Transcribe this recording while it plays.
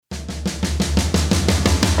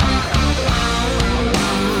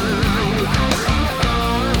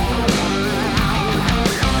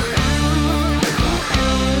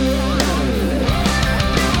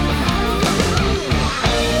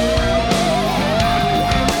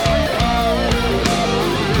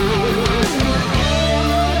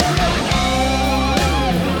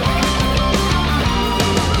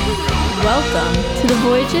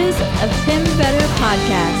Voyages of Tim Vetter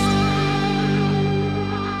podcast.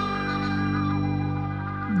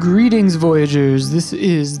 Greetings, Voyagers. This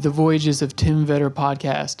is the Voyages of Tim Vetter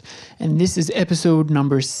podcast, and this is episode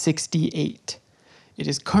number 68. It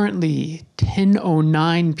is currently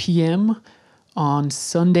 10:09 p.m. on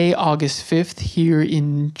Sunday, August 5th, here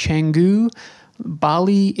in Canggu,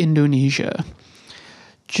 Bali, Indonesia.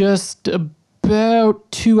 Just about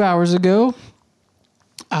 2 hours ago,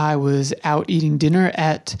 I was out eating dinner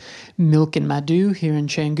at Milk and Madu here in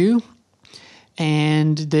Canggu,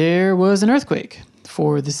 and there was an earthquake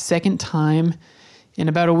for the second time in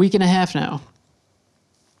about a week and a half now.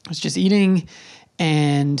 I was just eating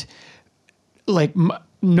and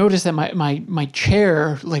noticed that my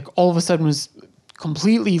chair all of a sudden was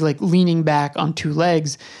completely leaning back on two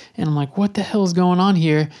legs, and I'm like, what the hell is going on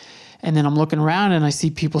here? And then I'm looking around and I see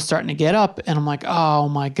people starting to get up, and I'm like, oh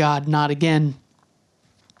my God, not again.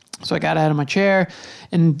 So I got out of my chair,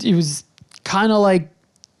 and it was kind of like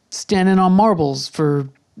standing on marbles for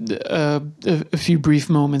a few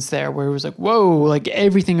brief moments there, where it was like, whoa,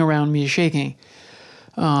 everything around me is shaking.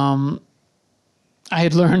 I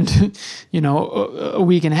had learned, a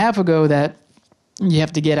week and a half ago that you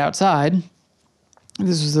have to get outside.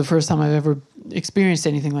 This was the first time I've ever experienced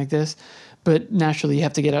anything like this, but naturally you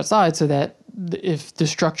have to get outside so that if the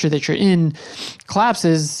structure that you're in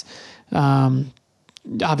collapses,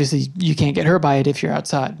 obviously you can't get hurt by it if you're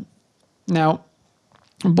outside. Now,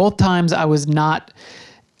 both times I was not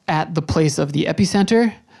at the place of the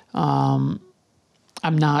epicenter. I'm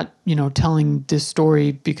not, telling this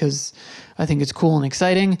story because I think it's cool and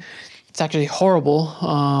exciting. It's actually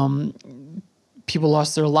horrible. People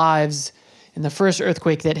lost their lives in the first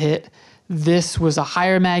earthquake that hit. This was a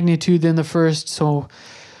higher magnitude than the first, so,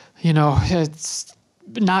 it's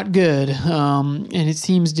not good. And it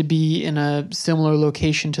seems to be in a similar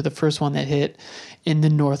location to the first one that hit in the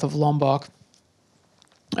north of Lombok.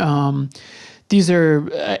 These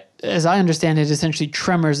are, as I understand it, essentially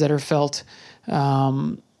tremors that are felt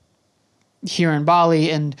here in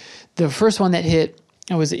Bali. And the first one that hit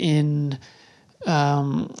was in, where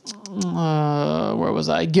was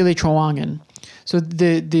I? Gili Islands. So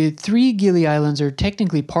the three Gili Islands are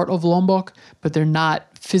technically part of Lombok, but they're not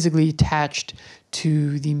physically attached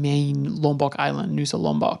to the main Lombok island, Nusa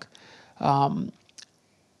Lombok.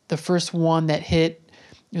 The first one that hit,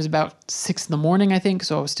 it was about 6 a.m, I think,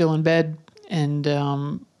 so I was still in bed and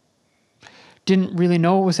didn't really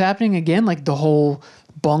know what was happening. Again, the whole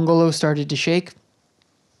bungalow started to shake.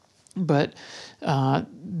 But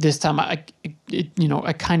this time, I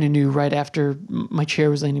kind of knew right after my chair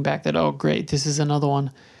was leaning back that, oh, great, this is another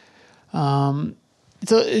one. So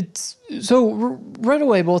right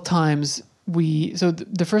away, both times,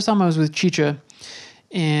 the first time I was with Citra,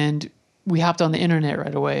 and we hopped on the internet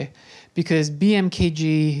right away because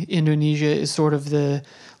BMKG Indonesia is sort of the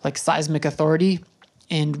seismic authority,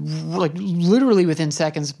 and literally within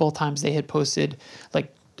seconds, both times they had posted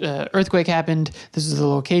earthquake happened. This is the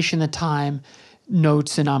location, the time, no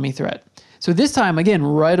tsunami threat. So this time, again,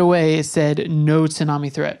 right away, it said no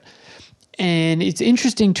tsunami threat. And it's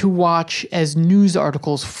interesting to watch as news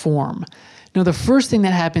articles form. Now, the first thing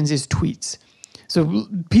that happens is tweets. So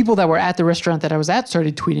people that were at the restaurant that I was at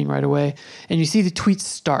started tweeting right away, and you see the tweets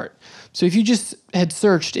start. So if you just had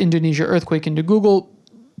searched Indonesia earthquake into Google,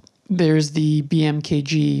 there's the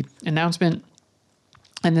BMKG announcement,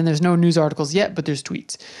 and then there's no news articles yet, but there's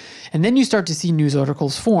tweets. And then you start to see news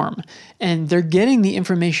articles form, and they're getting the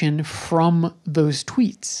information from those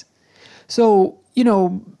tweets. So,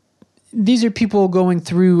 these are people going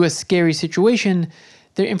through a scary situation.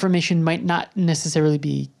 Their information might not necessarily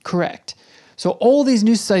be correct. So all these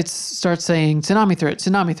news sites start saying tsunami threat,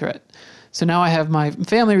 tsunami threat. So now I have my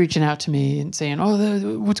family reaching out to me and saying,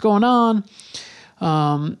 oh, what's going on?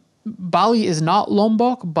 Bali is not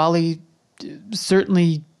Lombok. Bali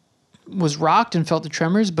certainly was rocked and felt the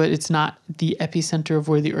tremors, but it's not the epicenter of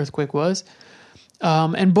where the earthquake was.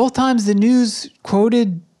 And both times the news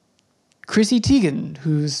quoted Chrissy Teigen,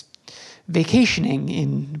 who's vacationing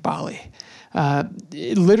in Bali.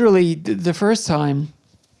 Literally, the first time,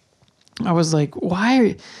 I was like,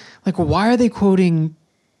 why are they quoting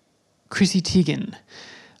Chrissy Teigen?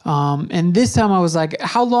 And this time I was like,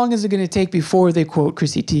 how long is it going to take before they quote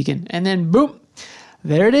Chrissy Teigen? And then boom,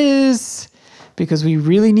 there it is. Because we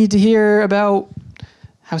really need to hear about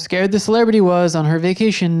how scared the celebrity was on her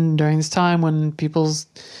vacation during this time when people's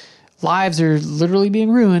lives are literally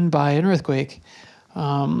being ruined by an earthquake.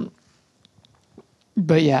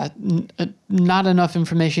 But yeah, not enough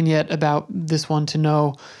information yet about this one to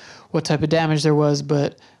know what type of damage there was.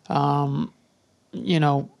 But,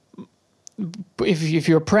 if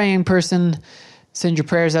you're a praying person, send your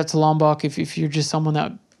prayers out to Lombok if you're just someone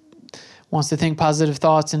that wants to think positive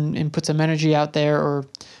thoughts and put some energy out there, or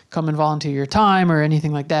come and volunteer your time or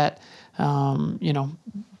anything like that.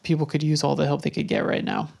 People could use all the help they could get right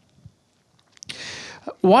now.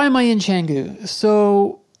 Why am I in Canggu?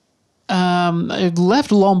 So I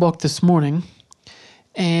left Lombok this morning,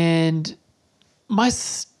 and my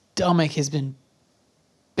stomach has been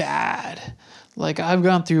bad. Like, I've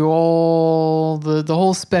gone through all the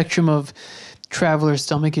whole spectrum of traveler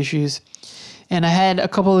stomach issues, and I had a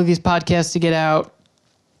couple of these podcasts to get out,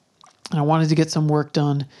 and I wanted to get some work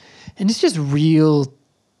done, and it's just real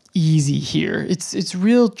easy here. It's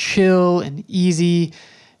real chill and easy,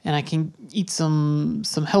 and I can eat some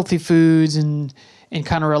healthy foods and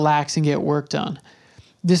kind of relax and get work done.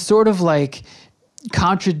 This sort of like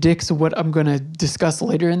contradicts what I'm going to discuss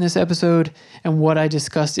later in this episode and what I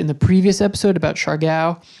discussed in the previous episode about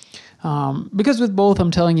Siargao. Because with both,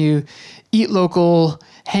 I'm telling you, eat local,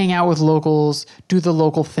 hang out with locals, do the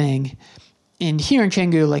local thing. And here in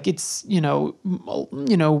Canggu, like, it's,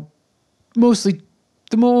 mostly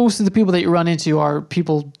most of the people that you run into are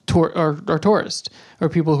people are tourists or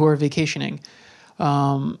people who are vacationing.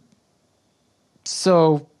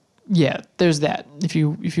 So yeah, there's that. If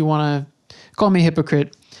you want to call me a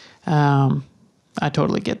hypocrite, I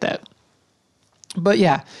totally get that. But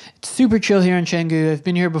yeah, it's super chill here in Canggu. I've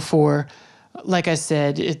been here before. Like I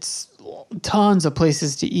said, it's tons of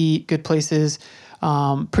places to eat, good places.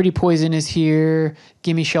 Pretty Poison is here.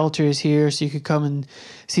 Gimme Shelter is here, so you could come and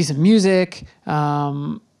see some music.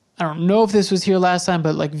 I don't know if this was here last time,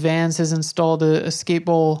 but like Vans has installed a skate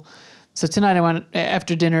bowl. So tonight I went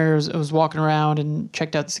after dinner. I was walking around and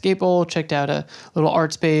checked out the skate bowl, checked out a little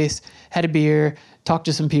art space, had a beer, talked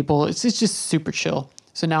to some people. It's just super chill.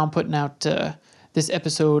 So now I'm putting out this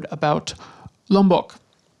episode about Lombok.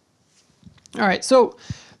 All right, so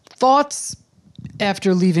thoughts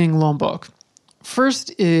after leaving Lombok.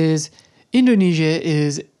 First is Indonesia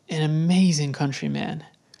is an amazing country, man.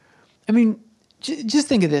 I mean, just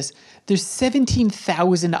think of this. There's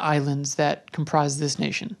 17,000 islands that comprise this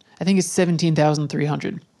nation. I think it's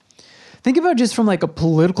 17,300. Think about just from like a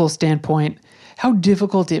political standpoint, how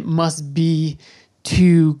difficult it must be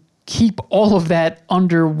to keep all of that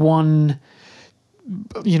under one,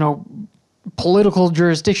 political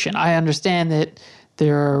jurisdiction. I understand that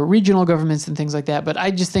there are regional governments and things like that, but I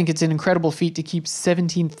just think it's an incredible feat to keep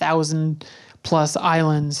 17,000 plus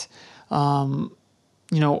islands,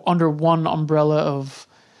 under one umbrella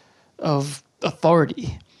of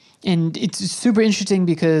authority. And it's super interesting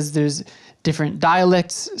because there's different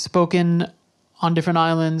dialects spoken on different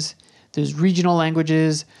islands. There's regional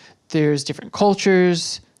languages. There's different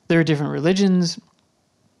cultures. There are different religions.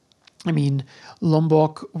 I mean,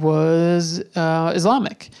 Lombok was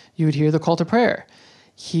Islamic. You would hear the call to prayer.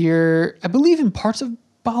 Here, I believe in parts of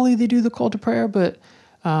Bali they do the call to prayer, but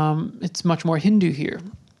it's much more Hindu here.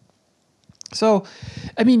 So,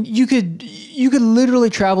 I mean, you could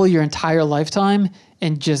literally travel your entire lifetime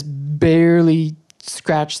and just barely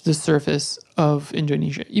scratch the surface of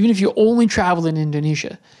Indonesia, even if you only travel in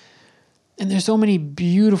Indonesia. And there's so many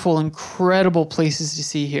beautiful, incredible places to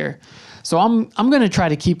see here. So I'm going to try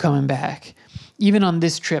to keep coming back. Even on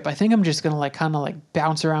this trip, I think I'm just going to kind of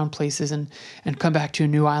bounce around places and come back to a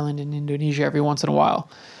new island in Indonesia every once in a while.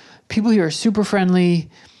 People here are super friendly.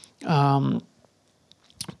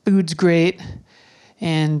 Food's great.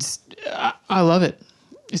 And I love it.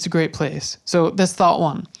 It's a great place. So that's thought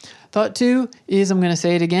one. Thought two is, I'm going to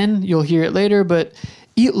say it again. You'll hear it later, but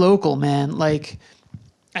eat local, man. Like,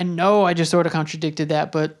 I know I just sort of contradicted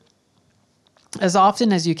that, but as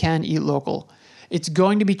often as you can, eat local. It's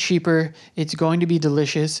going to be cheaper. It's going to be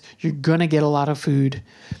delicious. You're going to get a lot of food.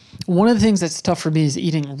 One of the things that's tough for me is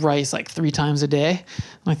eating rice 3 times a day.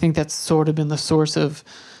 And I think that's sort of been the source of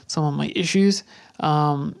some of my issues.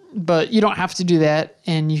 But you don't have to do that,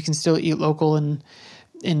 and you can still eat local and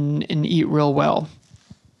eat real well.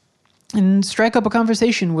 And strike up a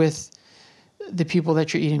conversation with the people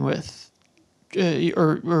that you're eating with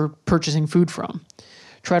or purchasing food from.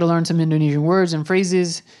 Try to learn some Indonesian words and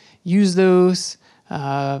phrases. Use those.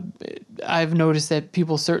 I've noticed that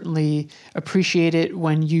people certainly appreciate it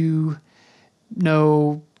when you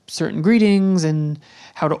know certain greetings and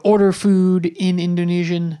how to order food in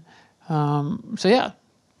Indonesian. So yeah,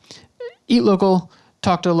 eat local,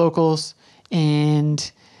 talk to locals,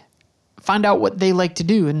 and find out what they like to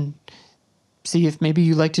do and see if maybe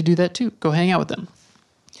you like to do that too. Go hang out with them.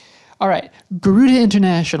 All right, Garuda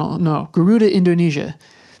Indonesia.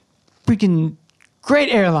 Freaking great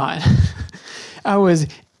airline. I was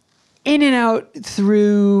in and out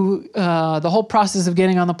through the whole process of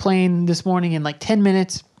getting on the plane this morning in 10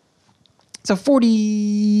 minutes. It's a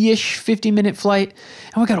 40-ish, 50-minute flight,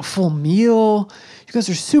 and we got a full meal. You guys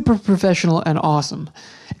are super professional and awesome.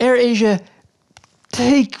 AirAsia,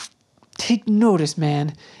 take notice,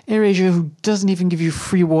 man. AirAsia, who doesn't even give you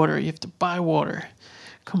free water. You have to buy water.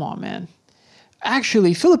 Come on, man.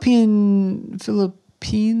 Actually, Philippines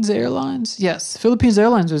Airlines? Yes, Philippines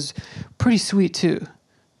Airlines was pretty sweet too,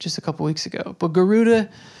 just a couple weeks ago. But Garuda,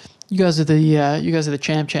 you guys are the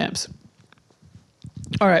champs.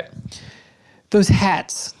 All right, those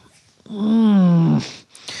hats. All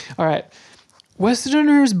right,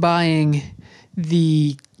 Westerners buying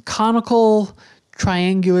the conical,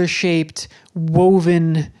 triangular shaped,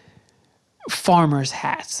 woven farmers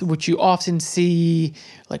hats, which you often see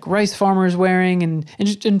like rice farmers wearing, and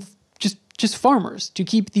just farmers to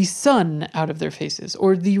keep the sun out of their faces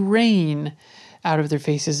or the rain out of their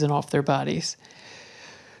faces and off their bodies.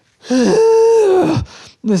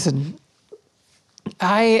 Listen,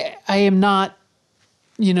 I am not,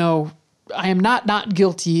 I am not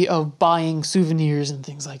guilty of buying souvenirs and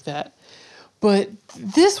things like that. But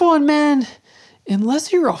this one, man,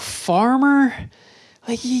 unless you're a farmer,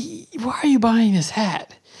 like, why are you buying this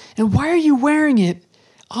hat? And why are you wearing it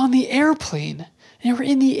on the airplane? And we're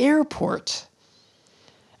in the airport.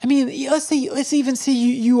 I mean, let's even say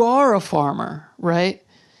you are a farmer, right?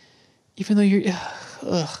 Even though you're,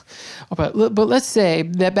 but let's say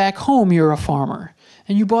that back home you're a farmer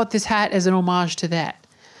and you bought this hat as an homage to that.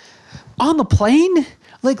 On the plane,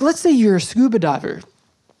 like, let's say you're a scuba diver.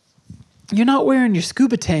 You're not wearing your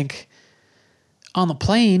scuba tank on the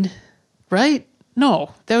plane, right?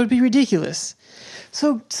 No, that would be ridiculous.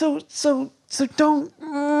 So don't.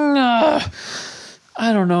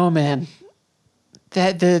 I don't know, man.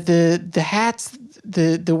 That the hats,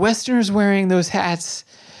 the Westerners wearing those hats.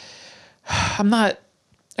 I'm not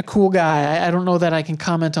a cool guy. I don't know that I can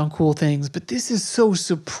comment on cool things, but this is so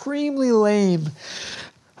supremely lame.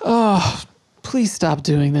 Oh, please stop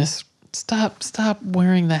doing this. Stop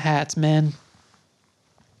wearing the hats, man.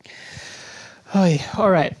 Oh, all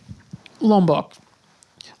right. Lombok.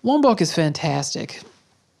 Lombok is fantastic.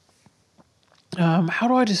 How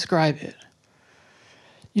do I describe it?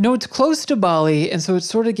 It's close to Bali, and so it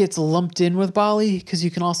sort of gets lumped in with Bali because you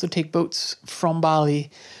can also take boats from Bali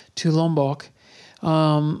to Lombok.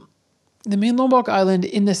 The main Lombok island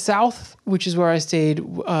in the south, which is where I stayed,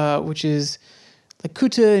 which is like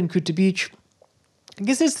Kuta and Kuta Beach. I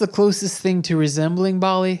guess it's the closest thing to resembling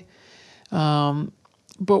Bali.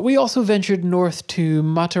 But we also ventured north to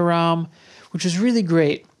Mataram, which was really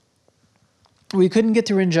great. We couldn't get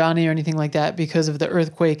to Rinjani or anything like that because of the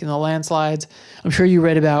earthquake and the landslides. I'm sure you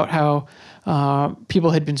read about how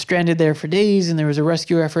people had been stranded there for days and there was a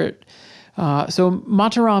rescue effort. So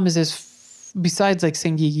Mataram is besides like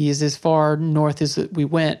Sengigi, is as far north as we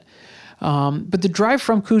went. But the drive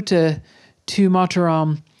from Kuta to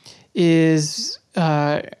Mataram is,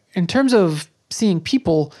 in terms of seeing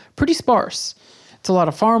people, pretty sparse. It's a lot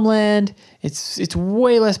of farmland. It's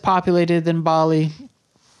way less populated than Bali.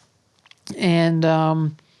 And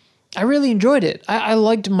I really enjoyed it. I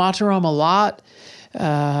liked Mataram a lot.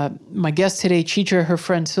 My guest today, Citra, her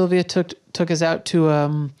friend Sylvia, took us out to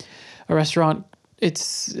a restaurant.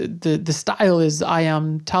 It's the style is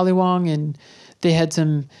ayam taliwang, and they had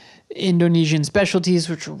some Indonesian specialties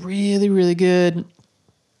which were really, really good.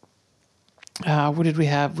 What did we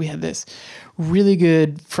have? We had this really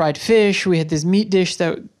good fried fish. We had this meat dish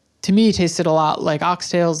that, to me, tasted a lot like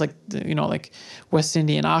oxtails, like West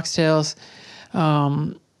Indian oxtails.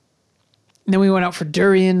 Then we went out for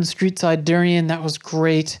durian, street side durian. That was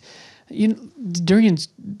great. Durian's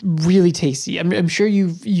really tasty. I'm sure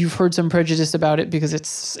you've heard some prejudice about it because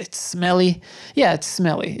it's smelly. Yeah, it's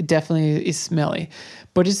smelly. It definitely is smelly,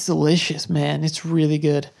 but it's delicious, man. It's really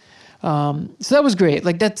good. So that was great.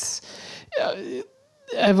 Like, that's.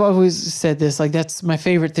 I've always said this. Like, that's my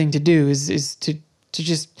favorite thing to do is to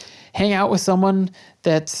just hang out with someone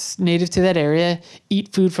that's native to that area,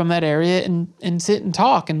 eat food from that area, and sit and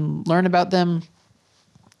talk and learn about them.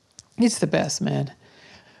 It's the best, man.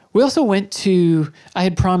 We also I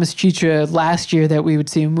had promised Chitra last year that we would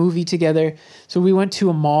see a movie together. So we went to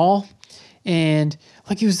a mall, and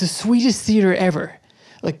like, it was the sweetest theater ever.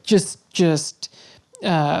 Like, just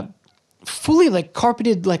fully like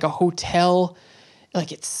carpeted like a hotel.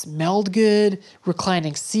 Like, it smelled good,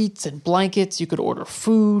 reclining seats and blankets. You could order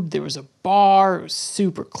food. There was a bar. It was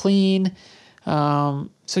super clean.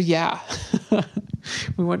 So yeah,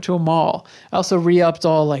 we went to a mall. I also re-upped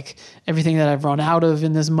all like everything that I've run out of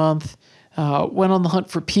in this month. Went on the hunt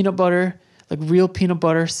for peanut butter, like real peanut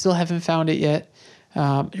butter. Still haven't found it yet.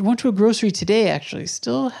 I went to a grocery today, actually.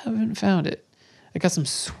 Still haven't found it. I got some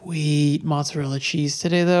sweet mozzarella cheese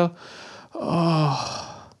today, though.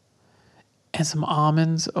 Oh, and some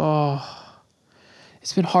almonds. Oh,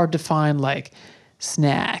 it's been hard to find like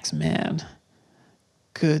snacks, man.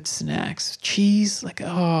 Good snacks. Cheese, like,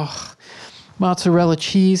 oh, mozzarella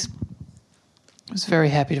cheese. I was very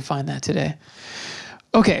happy to find that today.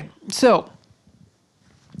 Okay, so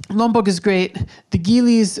Lombok is great. The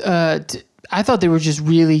Gilis, I thought they were just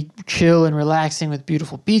really chill and relaxing with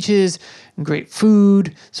beautiful beaches and great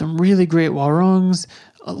food, some really great warungs,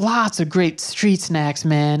 lots of great street snacks,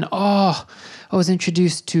 man. Oh, I was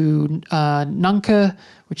introduced to nangka,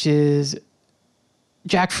 which is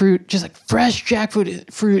jackfruit, just like fresh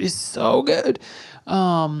jackfruit fruit is so good.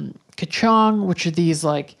 Kachang, which are these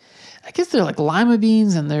like, I guess they're like lima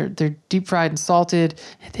beans, and they're deep fried and salted.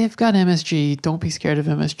 They've got MSG. Don't be scared of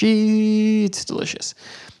MSG. It's delicious.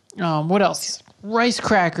 What else? Rice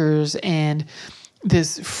crackers and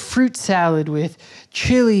this fruit salad with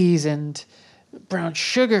chilies and brown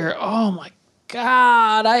sugar. Oh my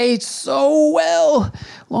God, I ate so well.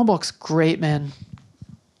 Lombok's great, man.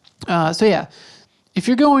 So yeah, if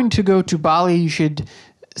you're going to go to Bali, you should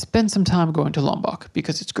spend some time going to Lombok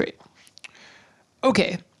because it's great.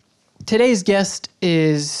 Okay. Today's guest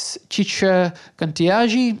is Citra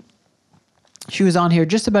Gantiaji. She was on here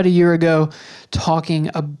just about a year ago talking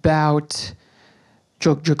about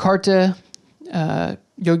Jogja,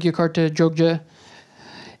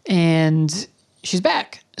 and she's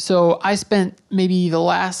back. So I spent maybe the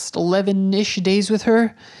last 11-ish days with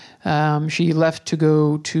her. She left to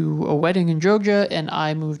go to a wedding in Jogja, and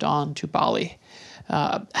I moved on to Bali.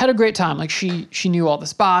 Had a great time. Like she knew all the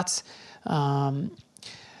spots.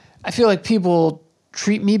 I feel like people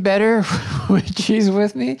treat me better when she's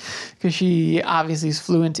with me because she obviously is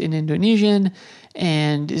fluent in Indonesian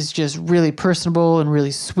and is just really personable and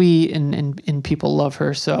really sweet, and people love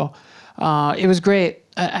her. So it was great.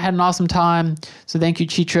 I had an awesome time. So thank you,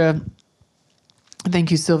 Citra.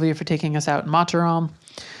 Thank you, Sylvia, for taking us out in Mataram.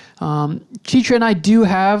 Citra and I do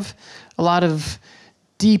have a lot of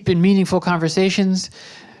deep and meaningful conversations.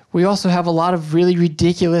 We also have a lot of really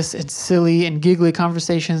ridiculous and silly and giggly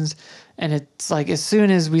conversations. And it's like as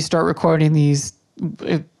soon as we start recording these,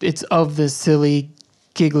 it's of the silly,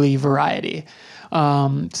 giggly variety.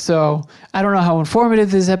 So I don't know how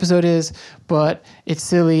informative this episode is, but it's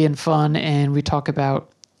silly and fun. And we talk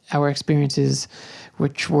about our experiences,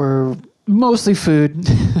 which were mostly food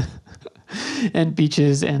and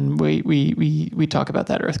beaches. And we talk about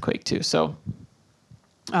that earthquake too. So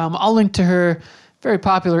I'll link to her very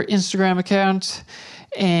popular Instagram account,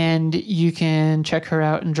 and you can check her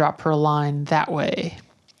out and drop her a line that way.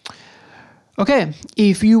 Okay,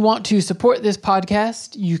 if you want to support this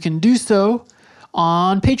podcast, you can do so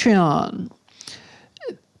on Patreon.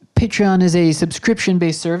 Patreon is a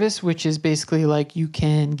subscription-based service, which is basically like you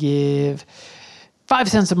can give 5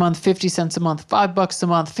 cents a month, 50 cents a month, $5 a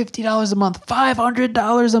month, $50 a month,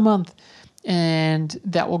 $500 a month. And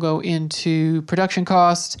that will go into production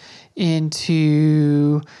costs,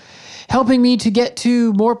 into helping me to get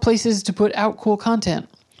to more places to put out cool content.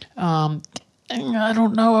 I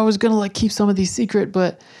don't know. I was going to like keep some of these secret,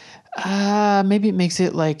 but maybe it makes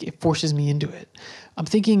it like it forces me into it. I'm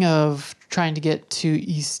thinking of trying to get to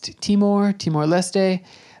East Timor, Timor-Leste,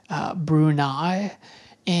 Brunei,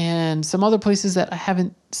 and some other places that I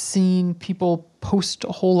haven't seen people post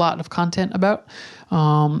a whole lot of content about.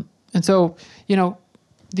 And so,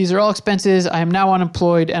 these are all expenses. I am now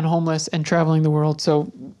unemployed and homeless and traveling the world. So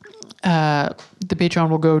the Patreon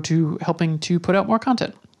will go to helping to put out more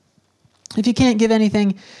content. If you can't give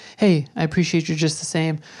anything, hey, I appreciate you just the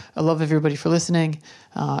same. I love everybody for listening.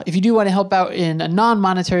 If you do want to help out in a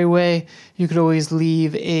non-monetary way, you could always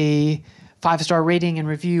leave a 5-star rating and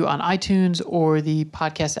review on iTunes or the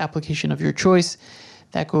podcast application of your choice.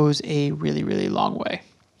 That goes a really, really long way.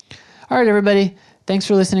 All right, everybody. Thanks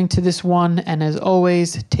for listening to this one, and as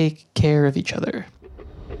always, take care of each other.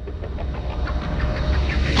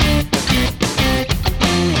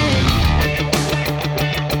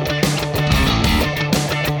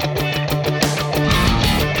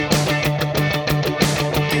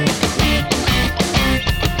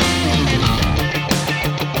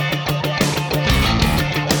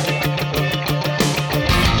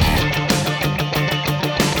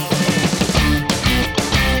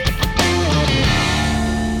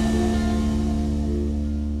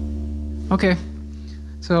 Okay,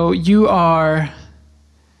 so you are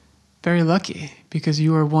very lucky because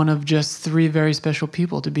you are one of just 3 very special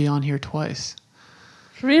people to be on here twice.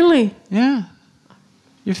 Really? Yeah,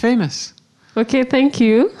 you're famous. Okay, thank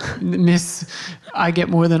you. Miss, I get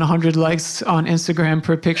more than 100 likes on Instagram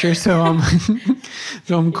per picture, so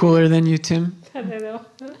I'm cooler than you, Tim. I don't know.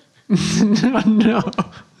 No.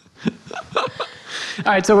 All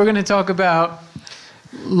right, so we're going to talk about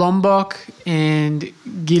Lombok and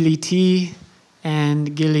Gili T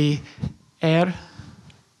and Gili Air.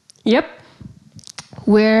 Yep.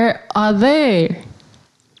 Where are they?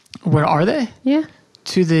 Where are they? Yeah.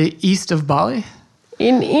 To the east of Bali.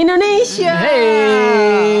 In Indonesia.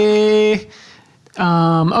 Hey.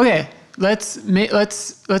 Okay. Let's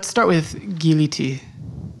start with Gili T.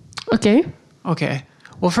 Okay. Okay.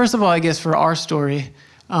 Well, first of all, I guess for our story,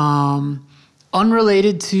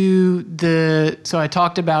 unrelated to so I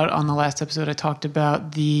talked about on the last episode, I talked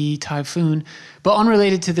about the typhoon, but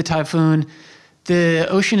unrelated to the typhoon, the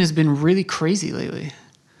ocean has been really crazy lately.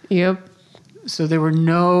 Yep. So there were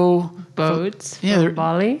no Boats. Yeah, from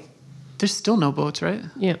Bali. There's still no boats, right?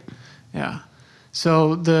 Yeah. Yeah.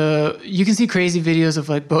 So you can see crazy videos of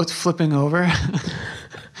like boats flipping over.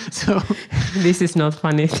 So This is not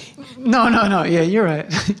funny. no. Yeah, you're right.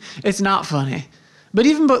 It's not funny. But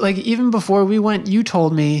even before we went, you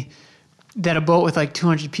told me that a boat with like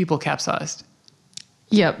 200 people capsized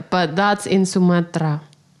Yeah, but that's in Sumatra.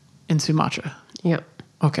 in Sumatra. Yeah.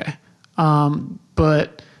 Okay.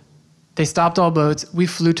 But they stopped all boats. We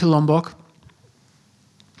flew to Lombok.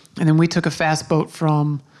 And then we took a fast boat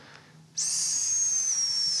from Sengigi.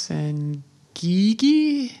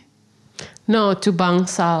 No, to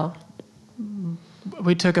Bangsal.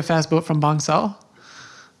 We took a fast boat from Bangsal.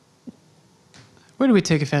 Where did we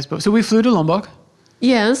take a fast boat? So we flew to Lombok.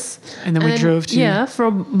 Yes. And then we drove to... Yeah,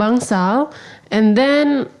 from Bangsal. And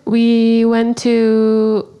then we went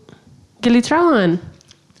to Gili Islands.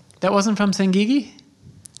 That wasn't from Sengigi?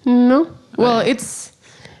 No. Well, it's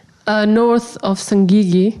north of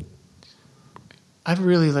Sengigi. I've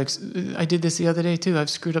really I did this the other day too. I've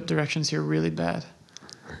screwed up directions here really bad.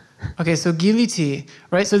 Okay, so Gili T,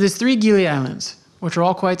 right? So there's 3 Gili Islands, which are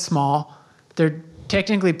all quite small. They're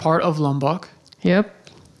technically part of Lombok. Yep.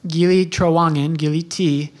 Gili Trawangan, Gili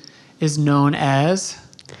T, is known as...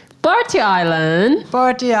 Party Island.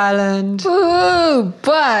 Party Island. Ooh,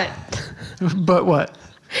 but But what?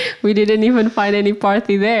 we didn't even find any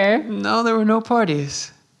party there. No, there were no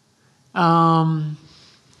parties.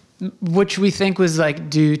 Which we think was like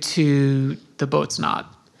due to the boats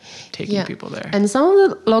not taking people there. And some of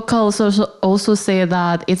the locals also say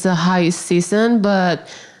that it's a high season, but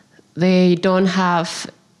they don't have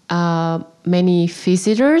many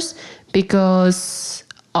visitors because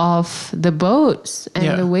of the boats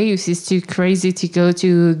and the waves. It's too crazy to go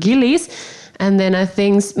to Gilis. And then I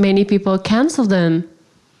think many people cancel them.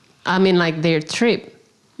 I mean, like their trip.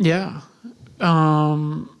 Yeah.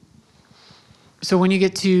 So when you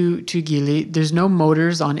get to Gili, there's no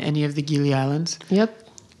motors on any of the Gili Islands. Yep.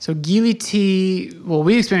 So Gili T, well,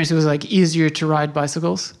 we experienced it was like easier to ride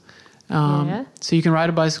bicycles. So you can ride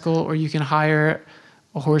a bicycle or you can hire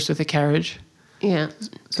a horse with a carriage. Yeah.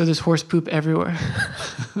 So there's horse poop everywhere.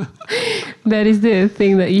 That is the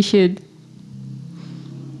thing that you should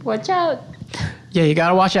watch out. Yeah, you got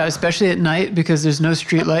to watch out, especially at night because there's no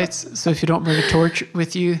street lights. So if you don't bring a torch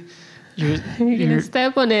with you, you're gonna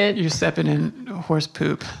step on it. You're stepping in horse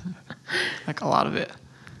poop, like a lot of it.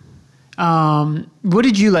 What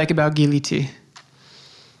did you like about Gili T?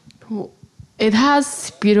 It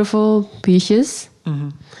has beautiful beaches. Mm-hmm.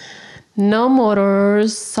 No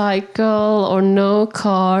motorcycle or no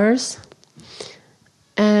cars.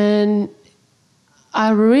 And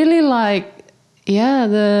I really like,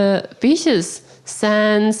 the beaches.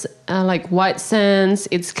 Sands, like white sands.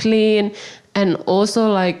 It's clean. And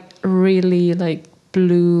also like really like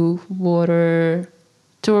blue water,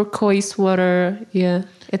 turquoise water. Yeah,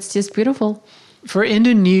 it's just beautiful. For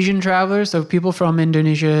Indonesian travelers, so people from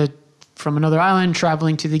Indonesia, from another island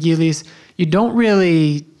traveling to the Gilis, you don't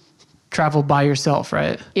really travel by yourself,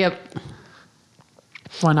 right? Yep.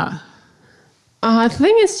 Why not? I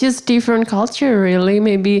think it's just different culture, really.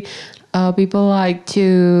 Maybe people like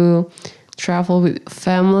to travel with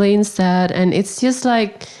family instead. And it's just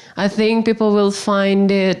like, I think people will find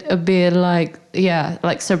it a bit like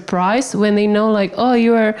surprise when they know like, oh,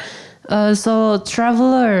 you are a solo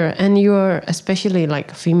traveler and you're especially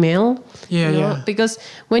like female. Yeah. Because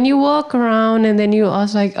when you walk around and then you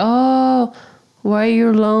ask like, oh, why are you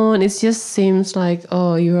alone? It just seems like,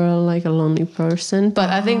 oh, you're like a lonely person. But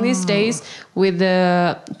I think these days with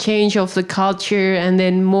the change of the culture and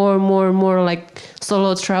then more like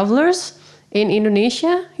solo travelers in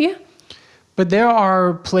Indonesia, But there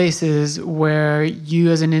are places where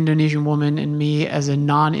you as an Indonesian woman and me as a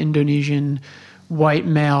non-Indonesian white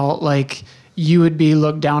male, like you would be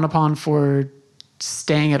looked down upon for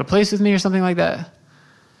staying at a place with me or something like that.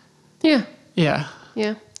 Yeah.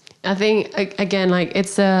 I think again, like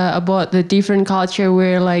it's about the different culture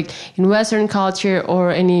where like in Western culture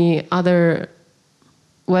or any other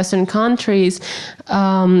Western countries,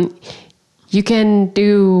 you can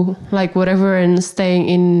do like whatever and staying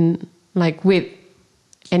in like with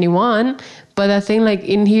anyone. But I think like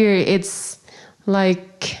in here, it's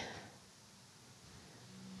like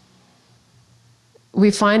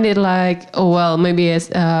we find it like, oh, well, maybe as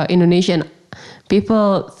Indonesian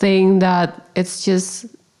people think that it's just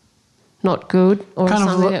not good or Kind of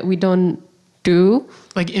something that we don't do.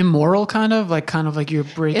 Like immoral, kind of like you're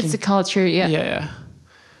breaking. It's a culture, yeah. Yeah.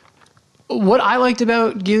 What I liked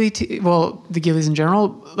about Gili, well, the Gilis in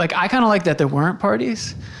general, like I kind of liked that there weren't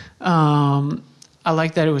parties. I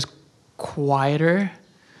liked that it was quieter.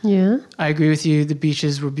 Yeah. I agree with you. The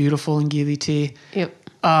beaches were beautiful in Gili T. Yep.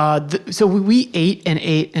 So we ate and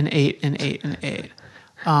ate and ate and ate and ate.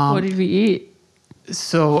 What did we eat?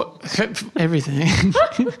 So everything.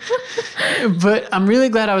 But I'm really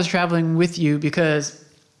glad I was traveling with you because,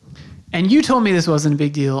 and you told me this wasn't a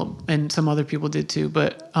big deal, and some other people did too,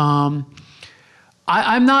 but I'm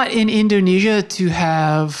not in Indonesia to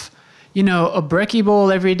have, you know, a brekkie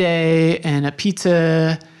bowl every day and a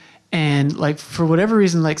pizza and like for whatever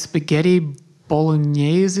reason, like spaghetti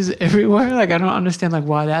bolognese is everywhere. Like I don't understand like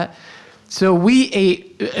why that. So we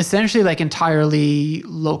ate essentially like entirely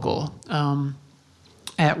local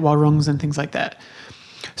at warungs and things like that.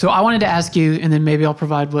 So I wanted to ask you, and then maybe I'll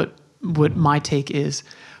provide what my take is.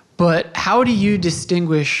 But how do you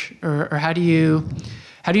distinguish, or how do you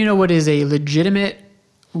know what is a legitimate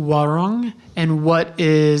warung and what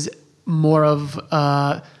is more of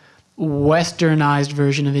a westernized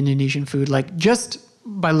version of Indonesian food? Like just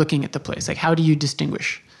by looking at the place, like how do you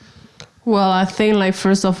distinguish? Well, I think like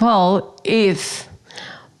first of all, if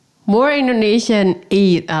more Indonesian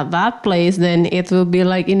eat at that place, then it will be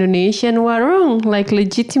like Indonesian warung, like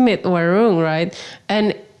legitimate warung, right?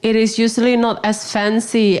 And it is usually not as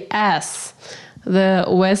fancy as the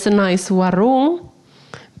westernized warung.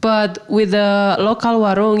 But with the local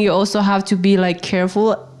warung, you also have to be like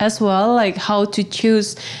careful as well, like how to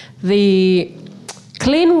choose the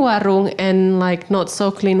clean warung and like not so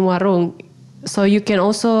clean warung. So you can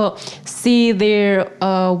also see their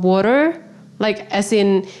water, like as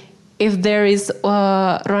in if there is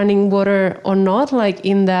running water or not, like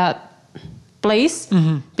in that place.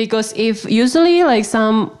 Mm-hmm. Because if usually like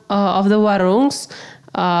some of the warungs,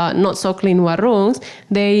 not so clean warungs,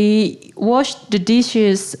 they wash the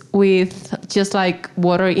dishes with just like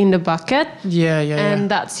water in the bucket. And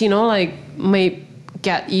that's, you know, like may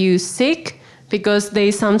get you sick because they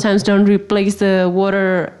sometimes don't replace the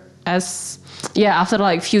water as after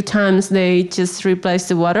like few times they just replace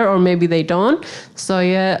the water, or maybe they don't. So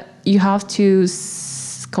you have to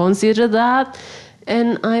consider that.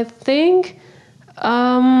 And I think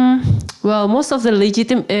well, most of the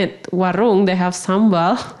legitimate warung, they have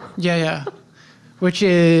sambal. Which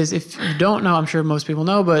is, if you don't know, I'm sure most people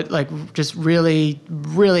know, but like just really,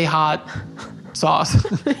 really hot sauce.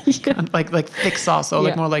 like thick sauce, so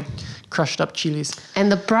like more like crushed up chilies.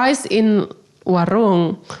 And the price in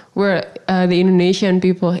warung, where the Indonesian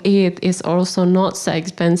people eat, is also not so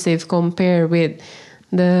expensive compared with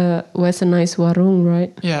the westernized warung,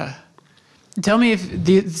 right? Yeah. Tell me if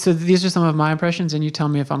these are some of my impressions, and you tell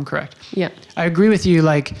me if I'm correct. Yeah, I agree with you.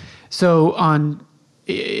 Like, so on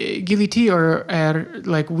Gili T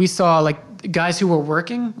like we saw like guys who were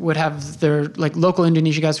working would have their, like local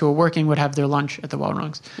Indonesian guys who were working would have their lunch at the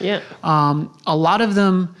warungs. Yeah. A lot of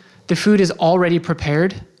them, the food is already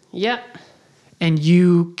prepared. Yeah. And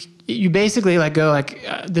you basically like go like,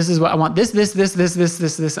 this is what I want. This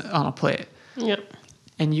on a plate. Yeah.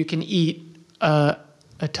 And you can eat a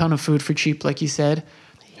ton of food for cheap, like you said.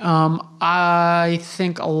 I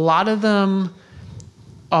think a lot of them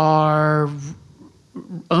are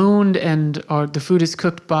owned or the food is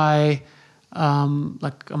cooked by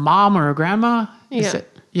like a mom or a grandma.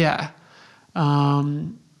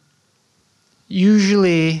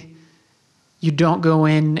 Usually you don't go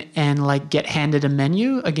in and like get handed a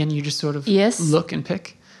menu. Again, you just sort of look and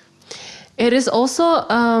pick. It is also,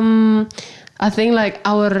 I think like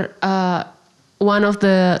our one of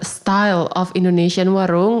the style of Indonesian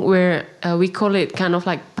warung where we call it kind of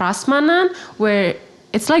like prasmanan, where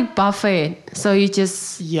it's like buffet. So you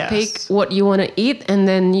just pick what you want to eat and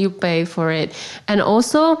then you pay for it. And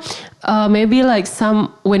also maybe like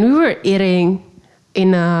when we were eating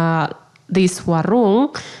in this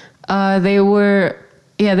warung, there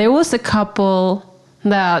was a couple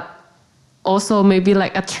that also maybe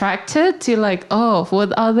like attracted to like, oh,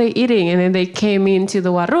 what are they eating? And then they came into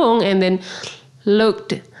the warung and then looked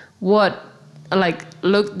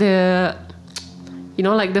the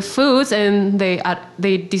like the foods, and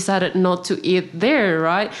they decided not to eat there,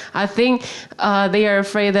 right? I think they are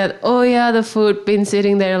afraid that, oh yeah, the food been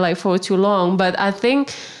sitting there like for too long. But I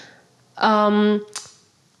think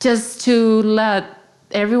just to let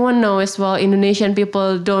everyone know as well, Indonesian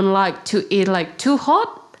people don't like to eat like too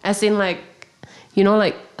hot, as in like,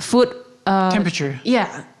 like food temperature.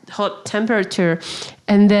 Yeah, hot temperature.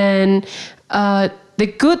 And then the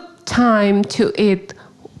good time to eat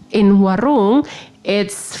in warung,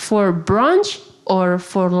 it's for brunch or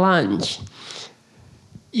for lunch.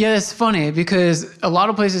 Yeah, it's funny because a lot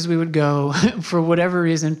of places we would go, for whatever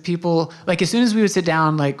reason, people, like as soon as we would sit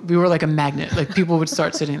down, like we were like a magnet, like people would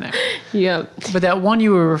start sitting there. Yeah. But that one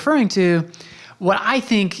you were referring to, what I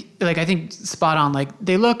think spot on, like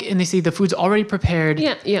they look and they see the food's already prepared.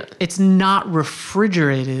 Yeah, yeah. It's not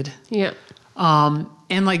refrigerated. Yeah.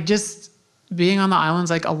 And like just being on the islands,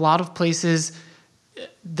 like a lot of places,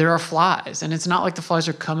 there are flies, and it's not like the flies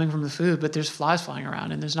are coming from the food, but there's flies flying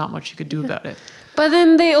around and there's not much you could do about it. But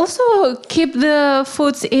then they also keep the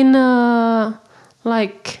foods in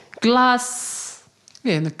like glass.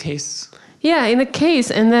 Yeah, in the case. Yeah, in a case,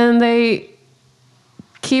 and then they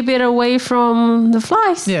keep it away from the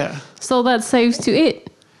flies. Yeah. So that's safe to eat.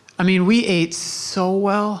 I mean, we ate so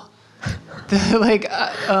well.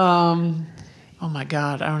 Oh my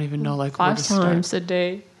God, I don't even know like 5 times a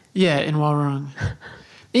day. Yeah, in warung.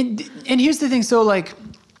 And here's the thing. So like,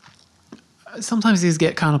 sometimes these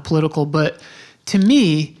get kind of political, but to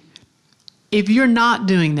me, if you're not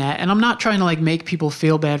doing that, and I'm not trying to like make people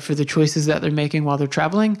feel bad for the choices that they're making while they're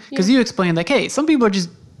traveling, because you explained like, hey, some people are just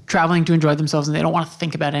traveling to enjoy themselves and they don't want to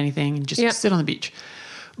think about anything and just sit on the beach.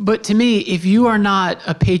 But to me, if you are not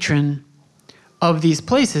a patron of these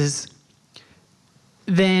places,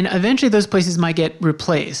 then eventually those places might get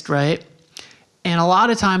replaced, right? And a lot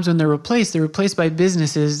of times when they're replaced by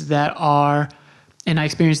businesses that are, and I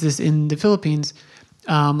experienced this in the Philippines,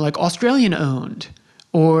 like Australian owned,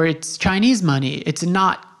 or it's Chinese money. It's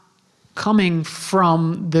not coming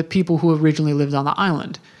from the people who originally lived on the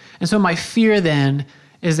island. And so my fear then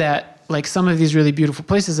is that like some of these really beautiful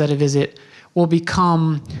places that I visit will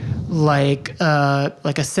become like a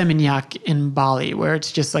Seminyak in Bali, where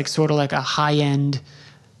it's just like sort of like a high-end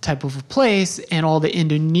type of a place, and all the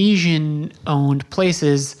Indonesian-owned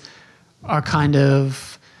places are kind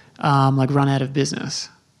of like run out of business.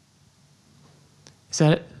 Is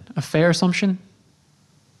that a fair assumption?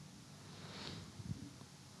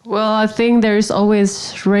 Well, I think there's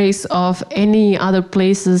always risk of any other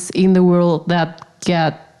places in the world that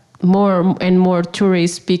get more and more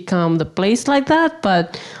tourists become the place like that.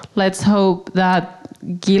 But let's hope that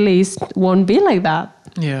Gili's won't be like that.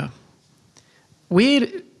 Yeah.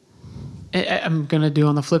 I'm going to do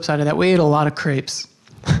on the flip side of that, we ate a lot of crepes.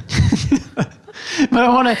 But I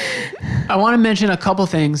want to mention a couple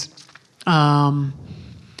things.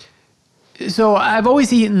 So I've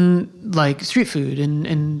always eaten like street food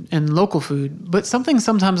and local food, but something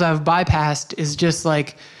sometimes I've bypassed is just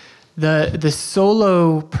like the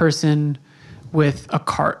solo person with a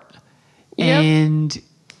cart. Yep. And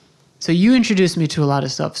so you introduced me to a lot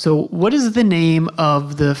of stuff. So what is the name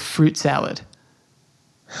of the fruit salad?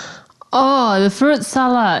 Oh, the fruit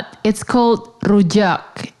salad. It's called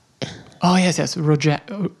rujak. Oh, yes.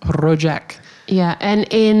 Rojak. Yeah, and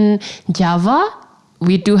in Java,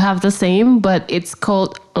 we do have the same, but it's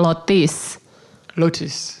called lotis.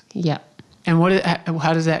 Lotus. Yeah. And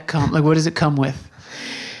how does that come? Like, what does it come with?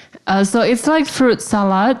 So it's like fruit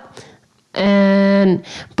salad,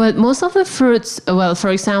 but most of the fruits, well, for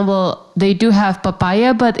example, they do have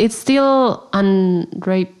papaya, but it's still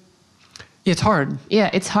unripe. It's hard. Yeah,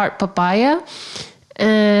 it's hard papaya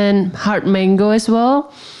and hard mango as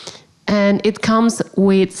well. And it comes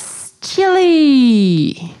with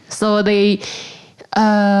chili. So they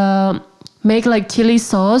make like chili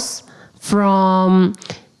sauce from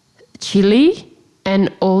chili and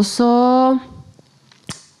also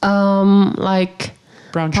like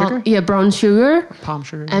brown sugar? Yeah, brown sugar. Palm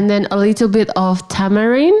sugar. And then a little bit of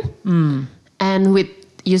tamarind. And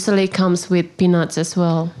usually comes with peanuts as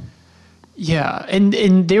well. Yeah, and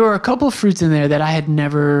there were a couple of fruits in there that I had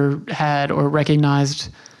never had or recognized.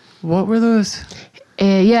 What were those?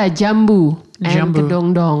 Jambu and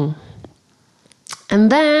kedong-dong.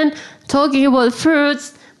 And then, talking about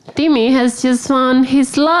fruits, Timmy has just found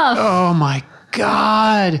his love. Oh my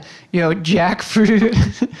God. Jackfruit.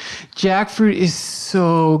 Jackfruit is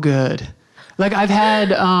so good. Like I've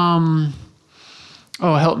had,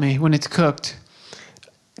 help me, when it's cooked.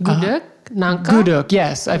 Gudeg? Nangka? Gudeg,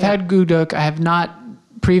 yes. I've had gudeg. I have not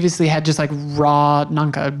previously had just like raw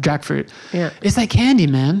nangka, jackfruit. Yeah. It's like candy,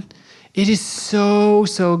 man. It is so,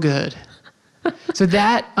 so good. So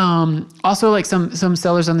that also like some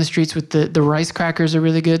sellers on the streets with the rice crackers are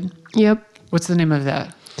really good. Yep. What's the name of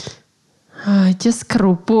that? Just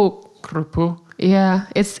kerupuk. Kerupuk. Yeah,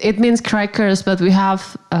 it means crackers, but we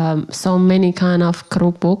have so many kind of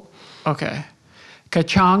kerupuk. Okay.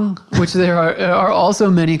 Kacang, which there are also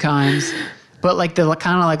many kinds, but like the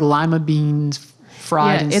kind of like lima beans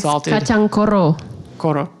fried and salted. It's kacang koro.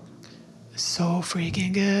 Koro. So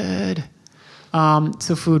freaking good.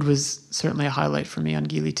 So food was certainly a highlight for me on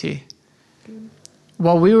Gili Tea.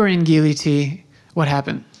 While we were in Gili Tea, what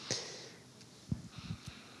happened?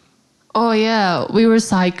 Oh yeah, we were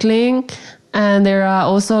cycling, and there are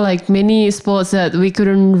also like many spots that we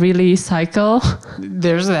couldn't really cycle.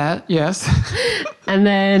 There's that, yes. And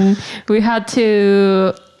then we had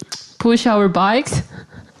to push our bikes.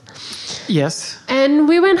 Yes. And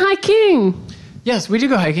we went hiking. Yes, we did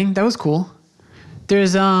go hiking. That was cool.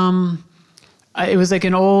 There's it was like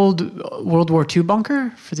an old World War II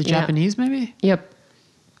bunker for the Japanese, maybe. Yep.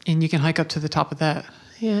 And you can hike up to the top of that.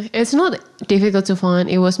 Yeah, it's not difficult to find.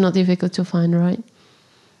 It was not difficult to find, right?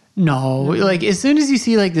 No, like as soon as you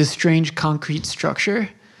see like this strange concrete structure,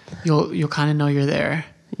 you'll kind of know you're there.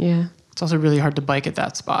 Yeah. It's also really hard to bike at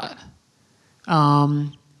that spot.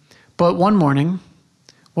 But one morning,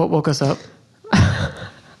 what woke us up?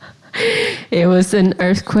 It was an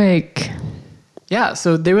earthquake. Yeah,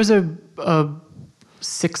 so there was a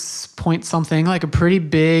 6 point something, like a pretty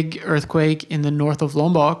big earthquake in the north of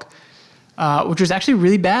Lombok, which was actually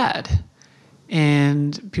really bad.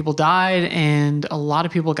 And people died, and a lot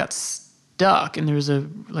of people got stuck, and there was a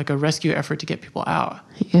rescue effort to get people out.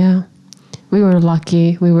 Yeah. We were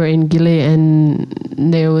lucky. We were in Gili and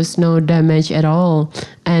there was no damage at all.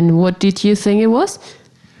 And what did you think it was?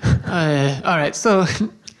 All right, so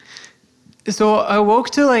I woke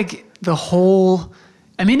to like the whole.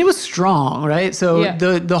 I mean, it was strong, right? So Yeah.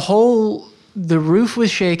 the roof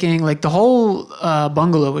was shaking, like the whole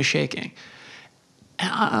bungalow was shaking.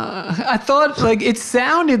 I thought like it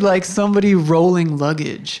sounded like somebody rolling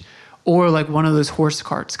luggage, or like one of those horse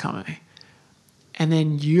carts coming. And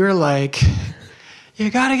then you're like,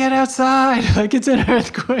 you gotta get outside, like it's an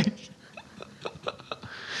earthquake.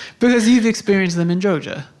 Because you've experienced them in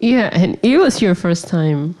Georgia. Yeah, and it was your first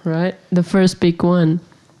time, right? The first big one.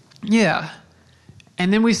 Yeah.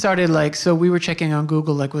 And then we started like, so we were checking on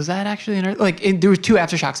Google, like, was that actually an earthquake? Like, there were 2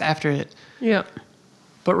 aftershocks after it. Yeah.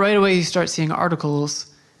 But right away you start seeing articles,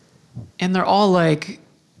 and they're all like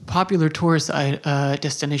popular tourist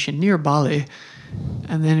destination near Bali.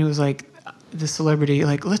 And then it was like the celebrity,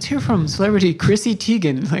 like, let's hear from celebrity Chrissy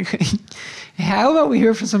Teigen. Like, how about we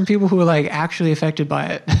hear from some people who are like actually affected by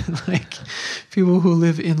it? Like people who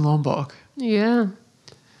live in Lombok. Yeah.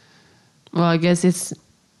 Well, I guess it's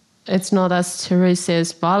not as serious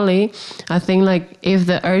as Bali. I think like if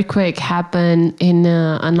the earthquake happened in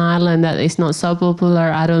an island that is not so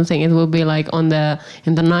popular, I don't think it will be like on the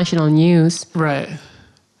international news. Right.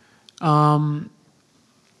 All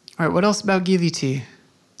right. What else about Gili Tea?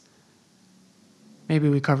 Maybe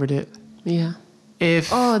we covered it. Yeah.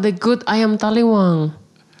 Oh, the good ayam taliwang.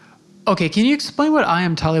 Okay, can you explain what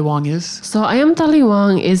ayam taliwang is? So ayam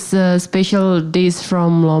taliwang is a special dish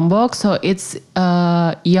from Lombok. So it's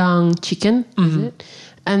young chicken, is it?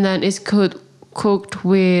 And then it's cooked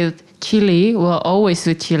with chili. Well, always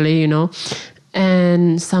with chili,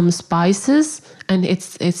 and some spices, and it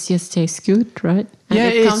just tastes good, right? And Yeah,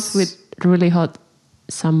 it comes with really hot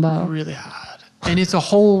sambal. Really hot, and it's a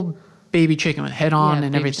whole baby chicken with head on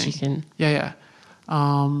and baby everything. Chicken. Yeah.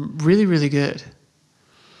 Really, really good.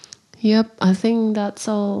 Yep, I think that's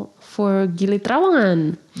all for Gili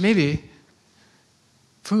Trawangan. Maybe.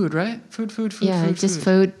 Food, right? Food. Yeah, just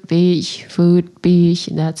food, beach,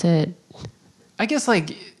 that's it. I guess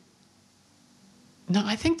no,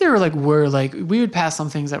 I think there were we would pass some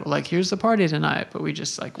things that were like, here's the party tonight, but we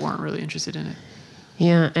just weren't really interested in it.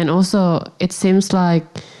 Yeah, and also it seems like,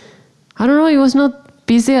 I don't know, it was not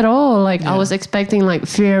busy at all. I was expecting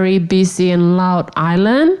very busy and loud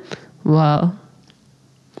island. Well.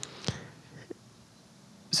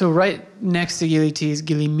 So right next to Gili Tea is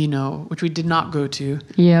Gili Mino, which we did not go to.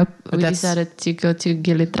 Yep, But we that's- decided to go to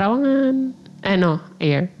Gili Trawangan. No,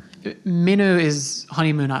 Air. Mino is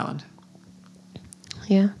Honeymoon Island,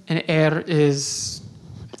 Yeah. and Air is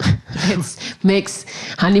It's mix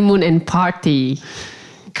honeymoon and party.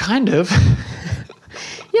 kind of.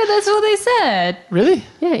 Yeah, that's what they said. Really?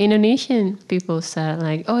 Yeah, Indonesian people said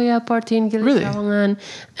oh yeah, party in Gili Really? Trawangan,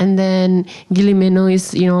 and then Gili Meno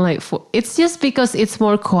is it's just because it's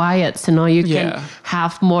more quiet, so you can Yeah.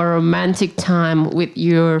 have more romantic time with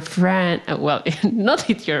your friend. Well, not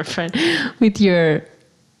with your friend, with your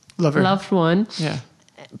Lover. loved one. Yeah.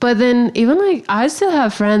 But then even like I still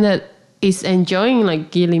have a friend that is enjoying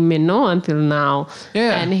like Gili Meno until now.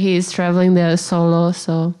 Yeah. And he's traveling there solo.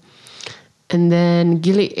 So, and then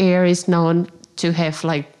Gili Air is known to have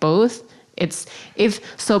like both.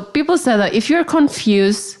 So people say that if you're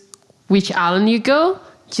confused which island you go,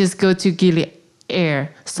 just go to Gili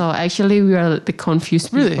Air. So actually we are the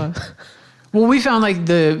confused people. Really? Well, we found like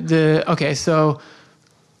okay, so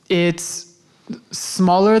it's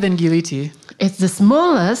smaller than Gili T. It's the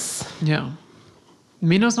smallest. Yeah.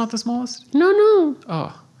 Mino's not the smallest? No.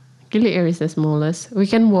 Oh. Gili Air is the smallest. We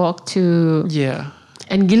can walk to... Yeah.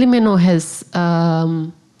 And Gili Meno has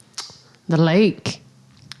the lake.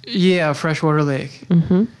 Yeah, freshwater lake.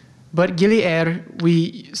 Mm-hmm. But Gili Air,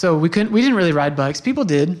 we didn't really ride bikes. People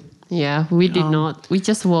did. Yeah, we did not. We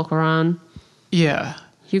just walk around. Yeah.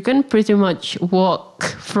 You can pretty much walk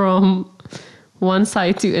from one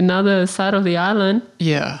side to another side of the island.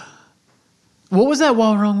 Yeah. What was that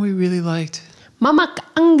warung we really liked? Mamak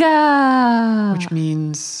Angga. Which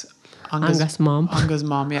means Angga's mom. Angga's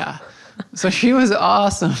mom, yeah. So she was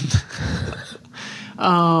awesome.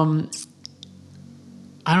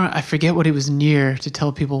 I forget what it was near to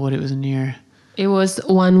tell people what it was near. It was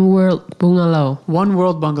One World Bungalow. One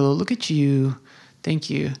World Bungalow. Look at you. Thank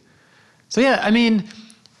you. So yeah, I mean,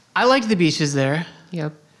 I liked the beaches there.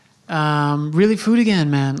 Yep. Really food again,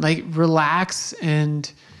 man. Like relax and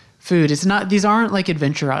food. These aren't like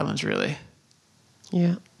adventure islands really.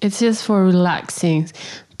 Yeah. It's just for relaxing.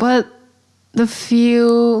 But the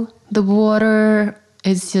view, the water,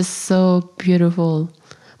 it's just so beautiful.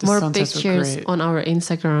 More pictures on our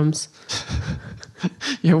Instagrams.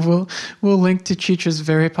 Yeah, we'll link to Citra's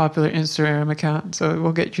very popular Instagram account, so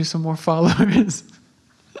we'll get you some more followers.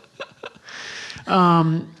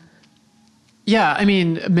 Yeah, I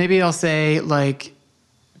mean, maybe I'll say like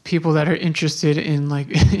people that are interested in like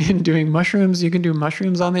in doing mushrooms, you can do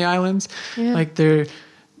mushrooms on the islands. Yeah. Like they're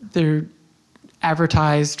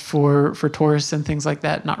advertised for tourists and things like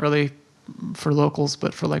that, not really for locals,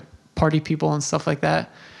 but for like party people and stuff like that.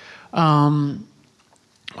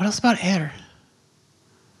 What else about Air?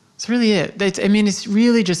 That's really it. It's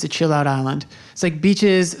really just a chill out island. It's like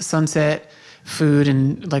beaches, sunset, food,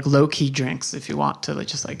 and like low key drinks if you want to like,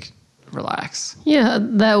 just like relax. Yeah,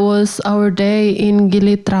 that was our day in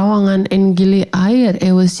Gili Trawangan and Gili Air.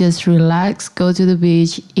 It was just relax, go to the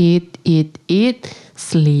beach, eat,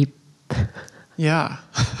 sleep. Yeah.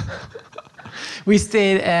 We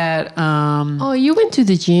stayed at... Oh, you went to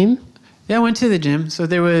the gym? Yeah, I went to the gym. So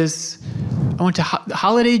I went to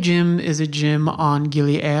Holiday Gym is a gym on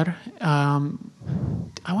Gili Air.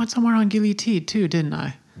 I went somewhere on Gili T too, didn't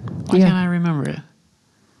I? Why can't I remember it?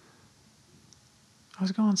 I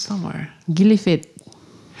was going somewhere. Gili Fit.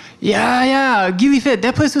 Yeah, Gili Fit.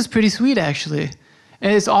 That place was pretty sweet, actually.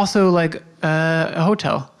 And it's also like a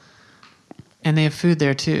hotel. And they have food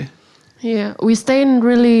there too. Yeah, we stayed in a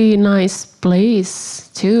really nice place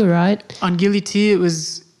too, right? On Gili T, it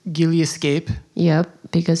was Gili Escape. Yep,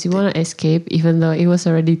 because you want to escape even though it was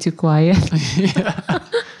already too quiet. Yeah.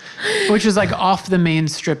 Which was like off the main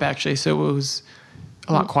strip, actually. So it was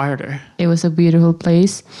a lot quieter. It was a beautiful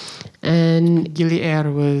place. And Gili Air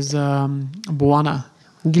was Buana.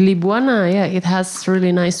 Gili Buana, yeah, it has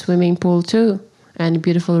really nice swimming pool too and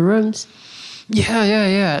beautiful rooms.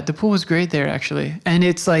 Yeah. The pool was great there, actually. And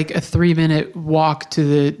it's like a 3-minute walk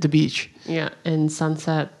to the beach. Yeah, and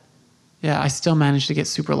sunset. Yeah, I still managed to get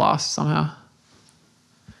super lost somehow.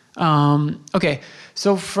 Okay,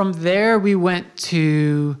 so from there we went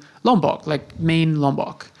to Lombok, like main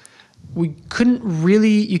Lombok. You can't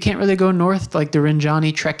really go north, like the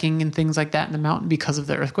Rinjani trekking and things like that in the mountain because of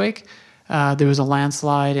the earthquake. There was a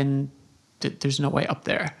landslide and there's no way up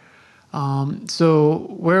there. So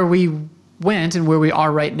where we went and where we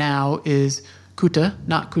are right now is Kuta,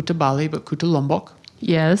 not Kuta Bali, but Kuta Lombok.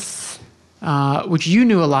 Yes. Which you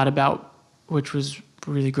knew a lot about, which was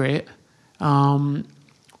really great.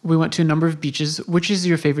 We went to a number of beaches. Which is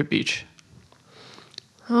your favorite beach?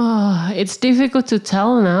 Oh, it's difficult to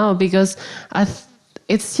tell now because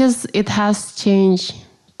it has changed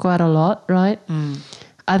quite a lot, right?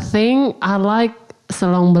 I think I like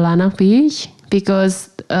Selong Belanak Beach because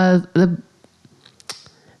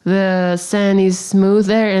the sand is smooth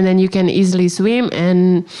there and then you can easily swim.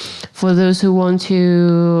 And for those who want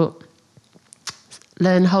to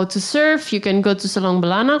learn how to surf, you can go to Selong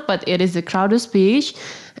Belanak, but it is the crowded beach.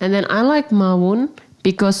 And then I like Mawun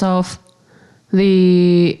because of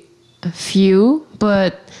the view,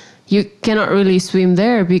 but you cannot really swim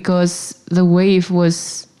there because the wave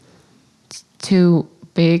was too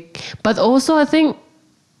big. But also I think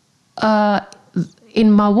in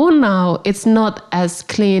Mawun now, it's not as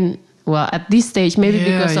clean Well, at this stage, maybe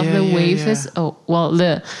because of the waves. Yeah. Oh, well,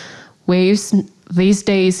 the waves these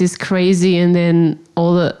days is crazy, and then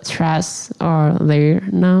all the trash are there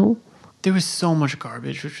now. There was so much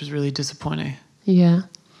garbage, which was really disappointing. Yeah,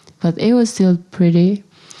 but it was still pretty.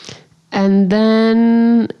 And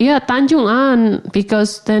then, Tanjung An,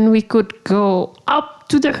 because then we could go up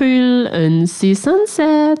to the hill and see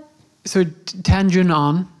sunset. So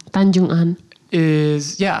Tanjung Tanjung An.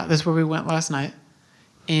 is, that's where we went last night.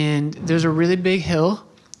 And there's a really big hill,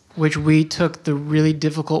 which we took the really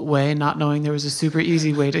difficult way, not knowing there was a super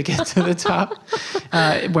easy way to get to the top,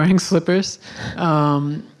 wearing slippers.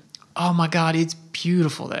 Oh my God, it's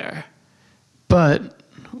beautiful there. But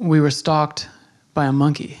we were stalked by a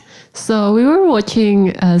monkey. So we were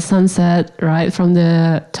watching sunset right from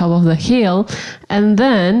the top of the hill, and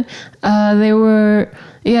then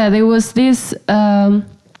there was this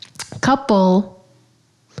couple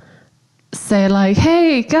say like,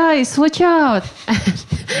 "Hey guys, watch out!"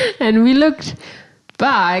 and we looked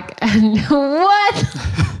back, and what?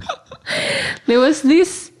 There was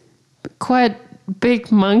this quite big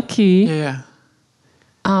monkey. Yeah.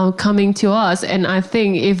 Coming to us, and I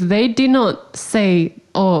think if they did not say,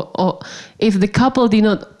 or if the couple did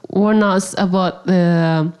not warn us about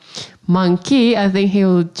the monkey, I think he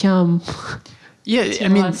will jump. Yeah, to I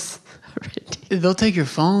mean, us already. they'll take your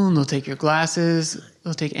phone, they'll take your glasses,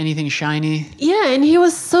 they'll take anything shiny. Yeah, and he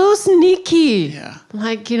was so sneaky. Yeah.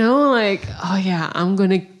 Oh yeah, I'm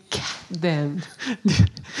gonna get them.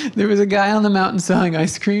 There was a guy on the mountain selling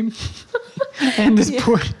ice cream, and this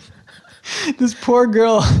poor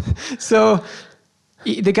girl. So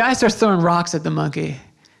the guy starts throwing rocks at the monkey,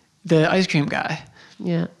 the ice cream guy.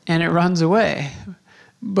 Yeah. And it runs away.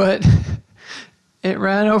 But it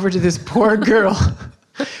ran over to this poor girl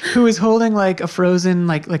who was holding like a frozen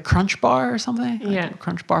like Crunch Bar or something. Yeah. Like a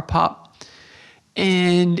Crunch Bar pop.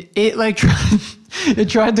 And it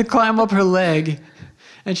tried to climb up her leg.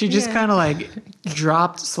 And she just kind of like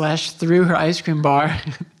dropped/threw her ice cream bar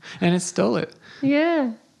and it stole it.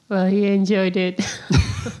 Yeah. Well, he enjoyed it.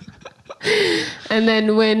 And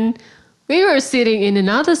then when we were sitting in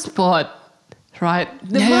another spot, right,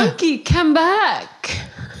 the monkey came back.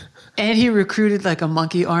 And he recruited like a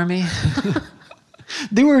monkey army.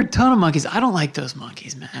 There were a ton of monkeys. I don't like those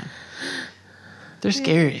monkeys, man. They're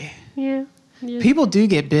scary. Yeah. People do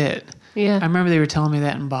get bit. Yeah. I remember they were telling me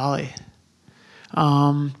that in Bali.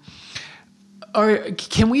 Or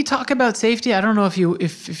can we talk about safety? I don't know if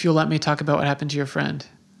you'll let me talk about what happened to your friend.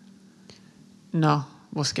 No,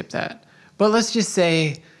 we'll skip that. But let's just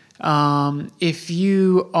say if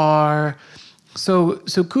you are... So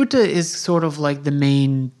Kuta is sort of like the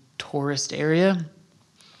main tourist area.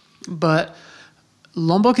 But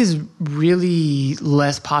Lombok is really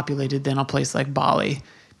less populated than a place like Bali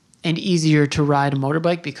and easier to ride a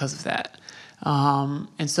motorbike because of that.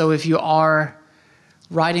 And so if you are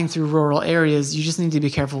riding through rural areas, you just need to be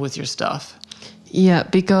careful with your stuff. Yeah,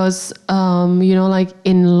 because, like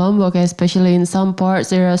in Lombok, especially in some parts,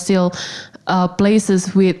 there are still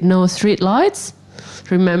places with no street lights.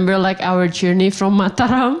 Remember, like our journey from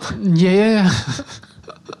Mataram? Yeah.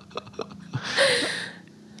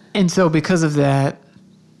 And so because of that,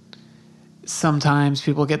 sometimes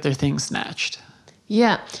people get their things snatched.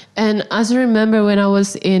 Yeah, and as I remember when I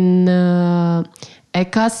was in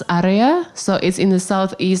Ekas area, so it's in the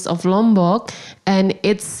southeast of Lombok, and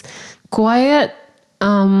it's quiet.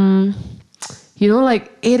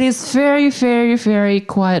 It is very, very, very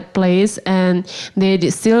quiet place, and they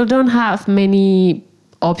still don't have many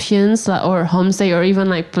options or homestay or even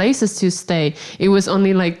like places to stay. It was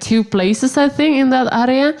only like 2 places, I think, in that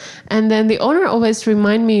area. And then the owner always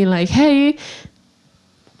remind me like, hey,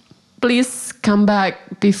 please come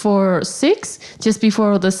back before 6, just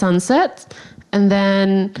before the sunset. And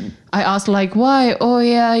then I asked like, why? Oh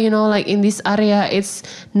yeah, like in this area, it's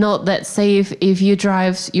not that safe if you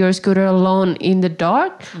drive your scooter alone in the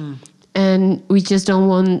dark. And we just don't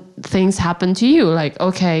want things happen to you. Like,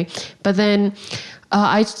 okay. But then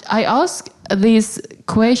I asked these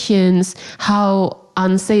questions, how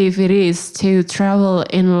unsafe it is to travel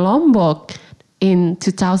in Lombok in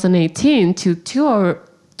 2018 to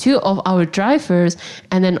two of our drivers,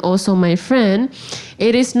 and then also my friend.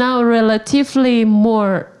 It is now relatively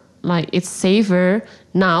more like it's safer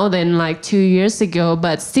now than like 2 years ago,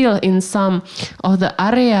 but still in some of the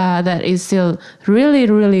area that is still really,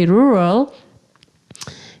 really rural,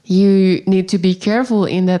 you need to be careful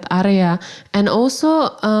in that area. And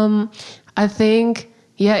also, I think,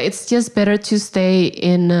 it's just better to stay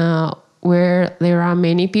in where there are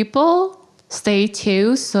many people stay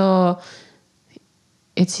too. So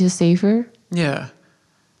it's just safer. Yeah.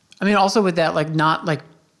 I mean, also with that, like not like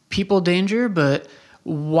people danger, but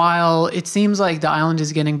while it seems like the island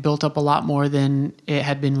is getting built up a lot more than it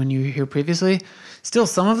had been when you were here previously, still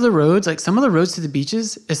some of the roads to the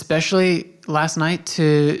beaches, especially last night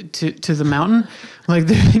to the mountain, like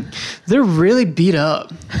they're really beat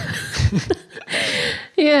up.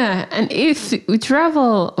 Yeah, and if we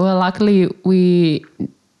travel, well, luckily we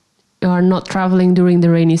are not traveling during the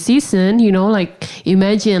rainy season, like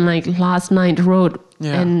imagine like last night road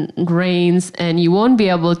and rains, and you won't be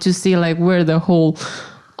able to see like where the hole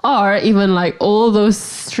are, even like all those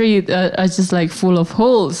streets are just like full of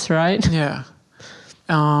holes, right? Yeah.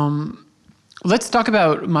 Let's talk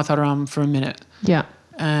about Mataram for a minute. Yeah.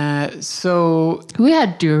 So we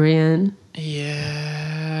had durian.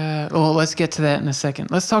 Yeah. Well, let's get to that in a second.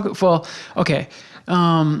 Let's talk. Well, okay.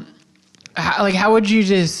 How would you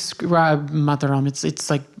describe Mataram? It's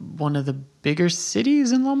like one of the bigger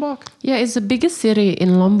cities in Lombok? Yeah, it's the biggest city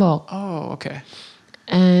in Lombok. Oh, okay.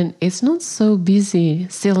 And it's not so busy.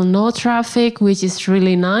 Still no traffic, which is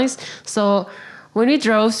really nice. So when we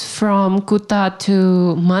drove from Kuta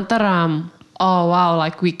to Mataram, oh wow,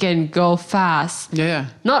 like we can go fast. Yeah.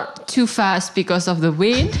 Not too fast because of the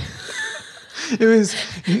wind. It was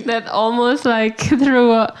that almost like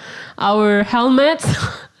through our helmets.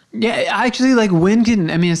 Yeah, actually, like wind can,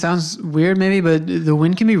 it sounds weird maybe, but the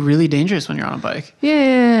wind can be really dangerous when you're on a bike.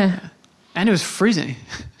 Yeah. And it was freezing.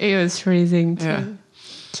 It was freezing too. Yeah.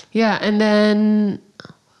 Yeah, and then...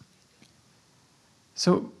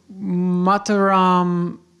 So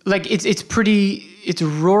Mataram, like it's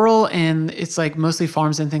rural and it's like mostly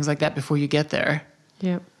farms and things like that before you get there.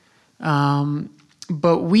 Yeah.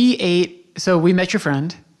 But we met your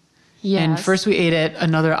friend. Yes. And first we ate at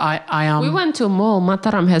another we went to a mall.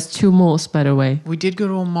 Mataram has 2 malls, by the way. We did go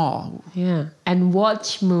to a mall. Yeah. And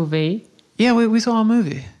watch movie. Yeah, we saw a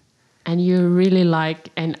movie. And you really like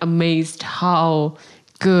and amazed how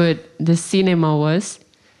good the cinema was.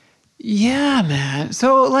 Yeah, man.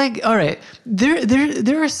 So like, all right,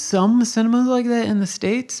 there are some cinemas like that in the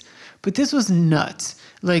States, but this was nuts.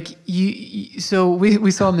 Like so we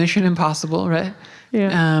saw Mission Impossible, right?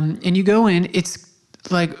 Yeah. And you go in, it's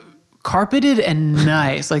like carpeted and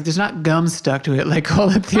nice. Like there's not gum stuck to it like all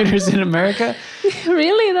the theaters in America.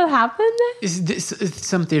 Really? That happened?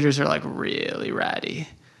 Some theaters are like really ratty.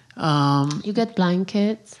 You get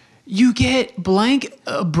blankets. You get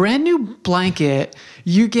a brand new blanket.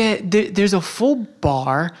 You get, there's a full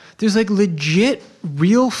bar. There's like legit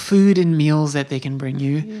real food and meals that they can bring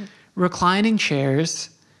you. Yeah. Reclining chairs.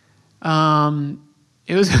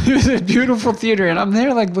 It was a beautiful theater, and I'm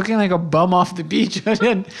there like looking like a bum off the beach.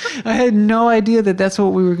 I had no idea that that's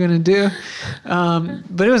what we were gonna do,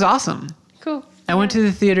 but it was awesome. Cool. I went to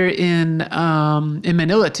the theater in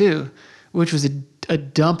Manila too, which was a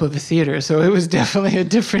dump of a theater, so it was definitely a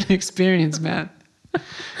different experience, man.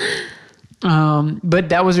 But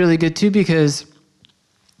that was really good too because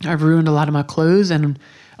I've ruined a lot of my clothes, and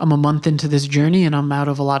I'm a month into this journey, and I'm out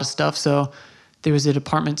of a lot of stuff. So there was a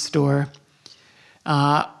department store.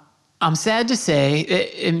 I'm sad to say,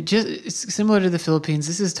 it's similar to the Philippines.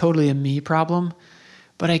 This is totally a me problem,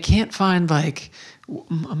 but I can't find like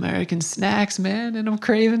American snacks, man, and I'm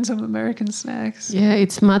craving some American snacks. Yeah,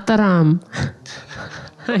 it's Mataram.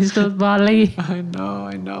 It's not Bali. I know.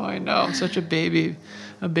 I'm such a baby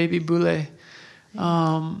bule.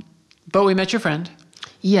 But we met your friend.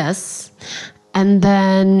 Yes, and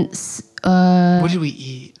then what did we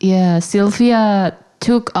eat? Yeah, Sylvia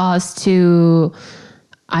took us to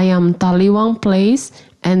Ayam Taliwang place,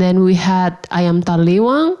 and then we had Ayam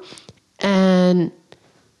Taliwang and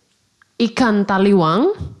Ikan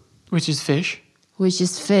Taliwang, which is fish.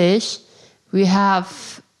 We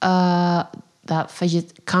have that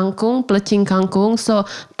kangkung, pelecing kangkung. So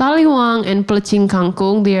Taliwang and pelecing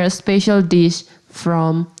kangkung, they are a special dish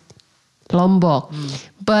from Lombok.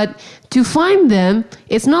 But to find them,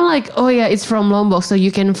 it's not like, oh yeah, it's from Lombok, so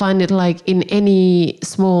you can find it like in any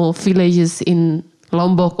small villages in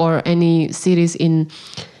Lombok or any cities in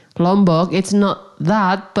Lombok. It's not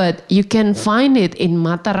that, but you can find it in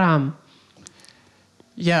Mataram.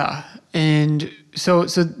 Yeah, and so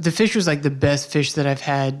the fish was like the best fish that I've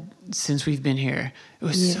had since we've been here. It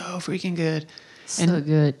was so freaking good. So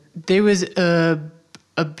good. There was a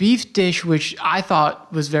beef dish which I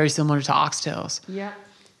thought was very similar to oxtails. Yeah.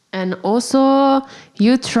 And also,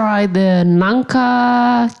 you tried the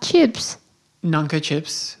Nangka chips. Nangka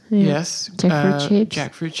chips, yes. Jackfruit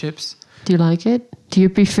chips. chips. Do you like it? Do you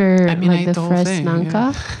prefer the fresh thing,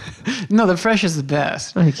 Nangka? Yeah. No, the fresh is the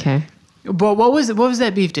best. Okay. But what was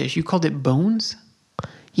that beef dish? You called it bones?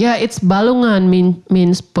 Yeah, it's balungan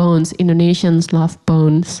means bones. Indonesians love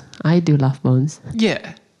bones. I do love bones.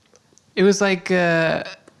 Yeah. It was like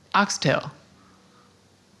oxtail.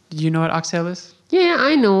 Do you know what oxtail is? Yeah,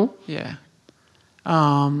 I know. Yeah.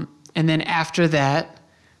 And then after that,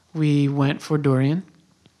 we went for durian.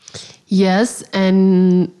 Yes,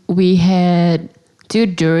 and we had 2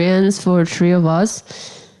 durians for 3 of us.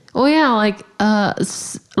 Oh yeah, like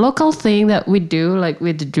local thing that we do like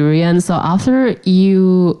with the durian. So after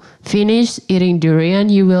you finish eating durian,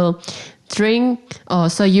 you will drink. Oh,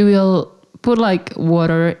 so you will put like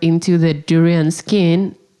water into the durian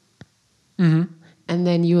skin, and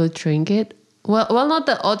then you will drink it. Well, not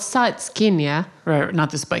the outside skin, yeah. Right,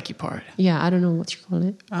 not the spiky part. Yeah, I don't know what you call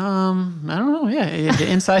it. I don't know. Yeah, the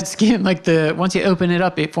inside skin, like once you open it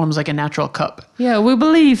up, it forms like a natural cup. Yeah, we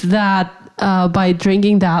believe that by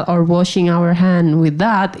drinking that or washing our hand with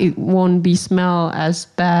that, it won't be smell as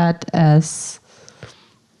bad as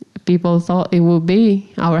people thought it would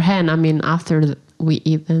be. Our hand, I mean, after we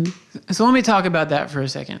eat them. So let me talk about that for a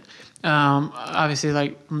second. Obviously,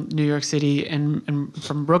 like New York City and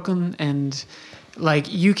from Brooklyn, and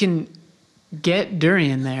like you can get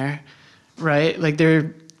durian there, right? Like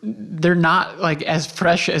they're not like as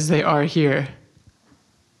fresh as they are here,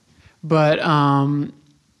 but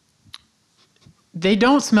they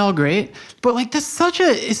don't smell great. But like that's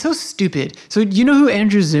it's so stupid. So you know who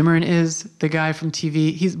Andrew Zimmern is? The guy from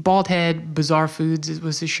TV. He's bald head. Bizarre Foods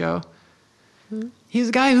was his show. He's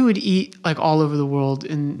a guy who would eat like all over the world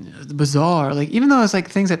in bizarre, like even though it's like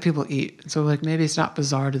things that people eat. So like maybe it's not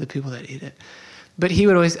bizarre to the people that eat it, but he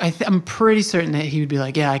would always. I'm pretty certain that he would be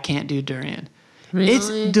like, "Yeah, I can't do durian. Really? It's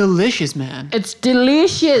delicious, man. It's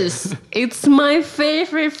delicious. It's my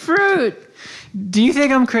favorite fruit. Do you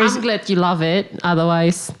think I'm crazy? I'm glad you love it.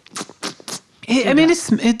 Otherwise, I mean,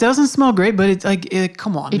 it doesn't smell great, but it's like,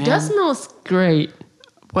 come on, man. it does smell great.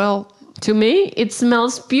 Well, To me, it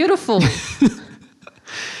smells beautiful.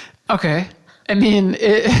 okay. I mean,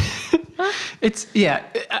 it's yeah.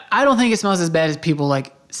 I don't think it smells as bad as people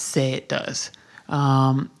like say it does.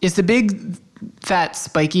 It's the big, fat,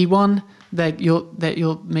 spiky one that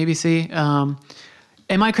you'll maybe see. Am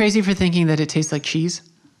I crazy for thinking that it tastes like cheese?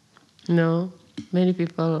 No, many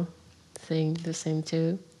people think the same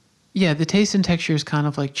too. Yeah, the taste and texture is kind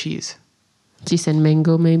of like cheese. Cheese and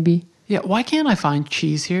mango, maybe. Yeah, why can't I find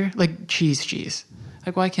cheese here? Like cheese.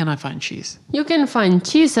 Like, why can't I find cheese? You can find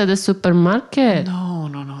cheese at the supermarket.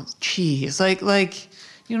 No. Cheese. Like,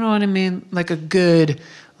 you know what I mean? Like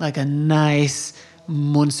a nice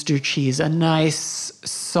Munster cheese. A nice,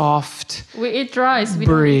 soft We eat rice. We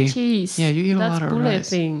brie. don't eat cheese. Yeah, you eat a lot of That's rice.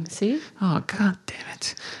 thing. See? Oh, god damn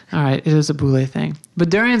it. All right, it is a boule thing. But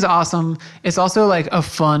durian's awesome. It's also like a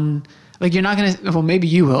fun... Like you're not gonna, well maybe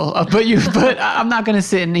you will, but I'm not gonna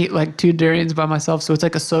sit and eat like 2 durians by myself. So it's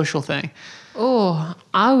like a social thing. Oh,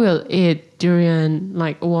 I will eat durian,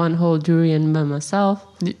 like 1 whole durian by myself.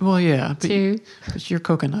 Well, yeah, Too. But you're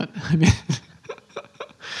coconut. I mean,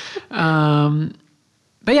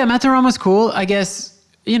 but yeah, Matarama's cool. I guess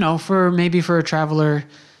for a traveler,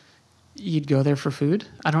 you'd go there for food.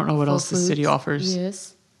 I don't know what else the city offers.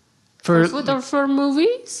 Yes. For food or for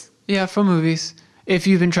movies? Yeah, for movies. If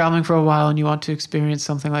you've been traveling for a while and you want to experience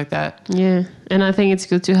something like that. Yeah, and I think it's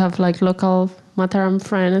good to have like local Mataram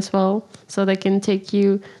friend as well, so they can take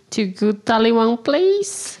you to good Taliwang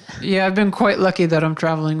place. Yeah, I've been quite lucky that I'm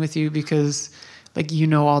traveling with you because like you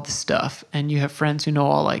know all the stuff and you have friends who know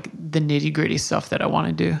all like the nitty gritty stuff that I want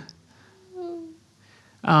to do.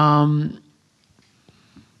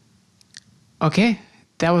 Okay,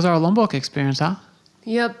 that was our Lombok experience, huh?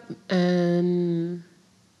 Yep, and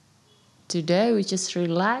today we just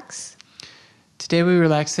relax. Today we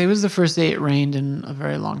relaxed. Today was the first day it rained in a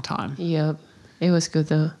very long time. Yep, it was good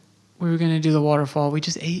though. We were going to do the waterfall. We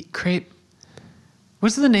just ate crepe.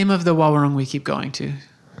 What's the name of the warung we keep going to?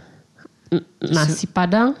 Nasi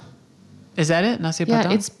Padang. Is that it? Nasi Yeah,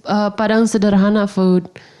 Padang? it's Padang sederhana food.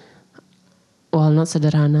 Well, not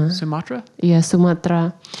sederhana. Sumatra? Yeah,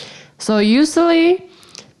 Sumatra. So usually,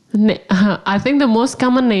 I think the most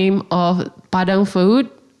common name of Padang food,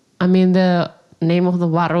 I mean the name of the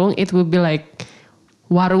warung, it would be like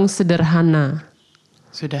warung sederhana.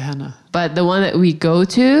 Sederhana. But the one that we go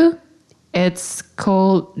to, it's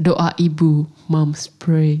called Doa Ibu, Mom's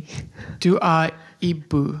Pray. Dua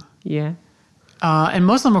Ibu. Yeah. And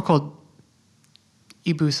most of them are called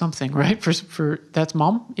Ibu something, right? For that's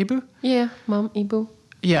mom, Ibu? Yeah, Mom Ibu.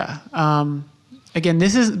 Yeah. Again,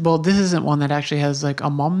 this isn't one that actually has like a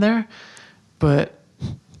mom there, but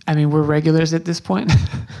I mean, we're regulars at this point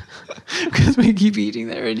because we keep eating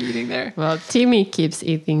there and eating there. Well, Timmy keeps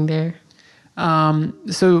eating there.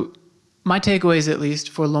 So my takeaways, at least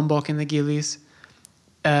for Lombok and the Gilis,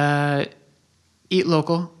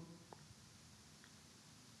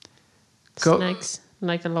 Snacks.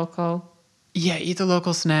 Like a local. Yeah, eat the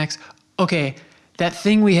local snacks. Okay, that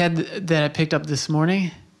thing we had that I picked up this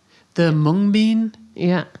morning, the mung bean.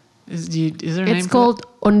 Yeah. Is there a name It's for called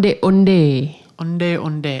onde onde. that? Onde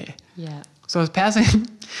onde. Yeah. So I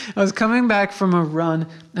was coming back from a run.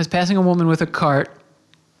 I was passing a woman with a cart,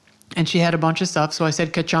 and she had a bunch of stuff. So I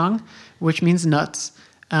said kachang, which means nuts.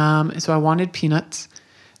 So I wanted peanuts.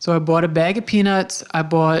 So I bought a bag of peanuts. I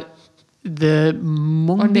bought the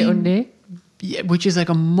mung Onde bean, onde. yeah, which is like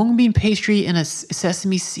a mung bean pastry and a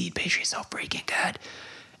sesame seed pastry. So freaking good.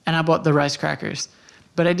 And I bought the rice crackers.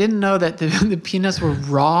 But I didn't know that the peanuts were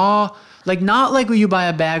raw. Like, not like when you buy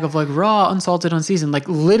a bag of like raw, unsalted, unseasoned. Like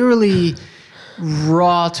literally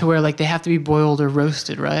raw to where like they have to be boiled or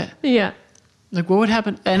roasted, right? Yeah. Like what would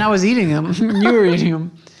happen? And I was eating them. You were eating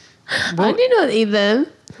them. I did not eat them.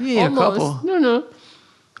 Yeah, a couple. No.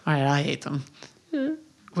 All right, I ate them. Yeah.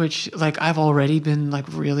 Which like I've already been like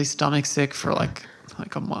really stomach sick for like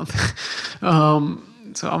a month. So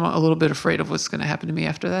I'm a little bit afraid of what's going to happen to me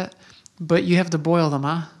after that. But you have to boil them,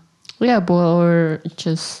 huh? Yeah, boil or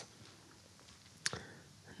just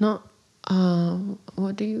not.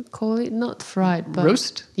 What do you call it? Not fried, but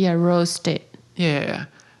Roast? Yeah, roasted. Yeah.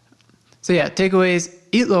 So yeah, takeaways: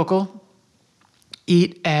 eat local,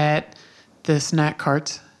 eat at the snack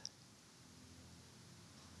carts.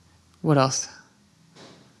 What else?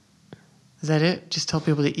 Is that it? Just tell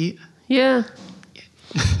people to eat? Yeah.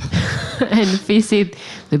 And visit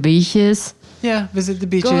the beaches. Yeah, visit the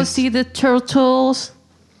beaches. Go see the turtles.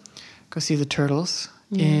 Go see the turtles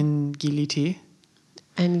in Gili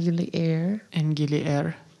And Gili Air. and Gili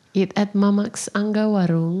Air. Eat at Mamak's Angga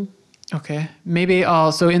Warung. Okay. Maybe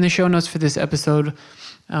so in the show notes for this episode,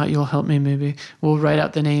 you'll help me maybe. We'll write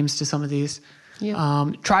out the names to some of these.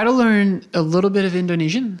 Yep. Try to learn a little bit of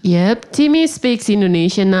Indonesian. Yep. Timmy speaks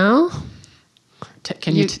Indonesian now.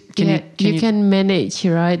 You can manage,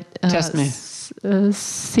 right? Test me.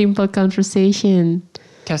 Simple conversation.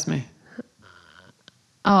 Test me.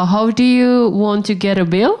 How do you want to get a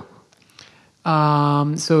bill?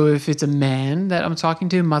 So if it's a man that I'm talking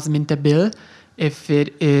to, mas minta bil. If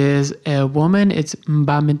it is a woman, it's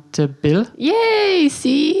mba minta bil. Yay!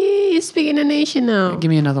 See, you speak Indonesian now. Give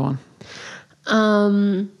me another one.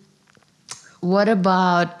 What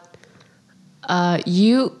about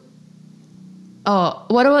you? Oh,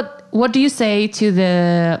 what do you say to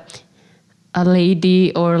a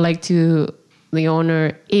lady or like to the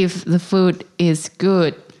owner if the food is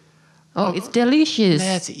good? Oh, it's delicious.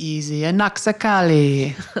 That's easy. Enak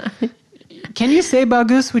sekali. Can you say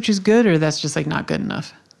bagus, which is good, or that's just like not good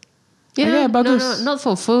enough? Yeah, bagus. No, not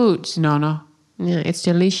for food. No. Yeah, it's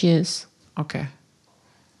delicious. Okay.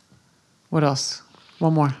 What else?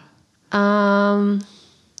 One more.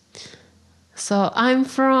 So I'm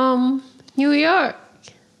from New York.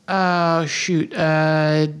 Oh, shoot.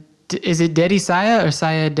 Is it Dedi Saya or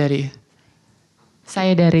Saya Dedi?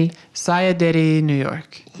 Saya dari. Saya Dedi, New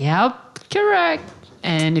York. Yep, correct.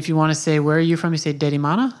 And if you want to say where are you from, you say Dedi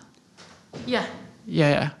Mana? Yeah.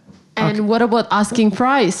 Yeah. And what about asking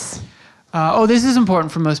price? This is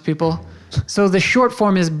important for most people. So the short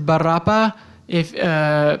form is barapa. If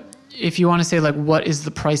you want to say like what is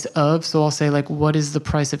the price of, so I'll say like what is the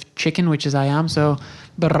price of chicken, which is ayam. So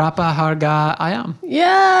berapa harga ayam?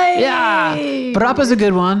 Yay! Yeah. Berapa is a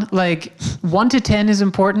good one. Like 1 to 10 is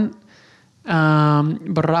important.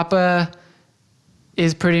 Berapa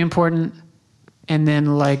is pretty important. And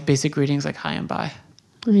then like basic greetings like hi and bye.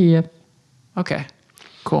 Yep. Okay,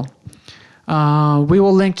 cool. We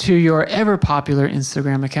will link to your ever popular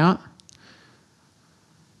Instagram account.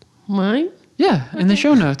 Mine? Yeah, in the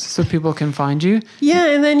show notes so people can find you. Yeah,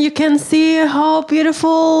 and then you can see how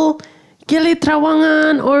beautiful Gili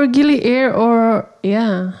Trawangan or Gili Air or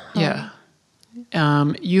yeah. Yeah.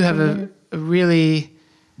 You have a really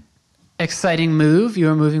exciting move. You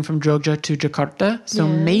are moving from Jogja to Jakarta. So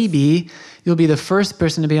Yes. maybe you'll be the first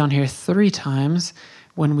person to be on here 3 times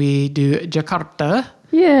when we do Jakarta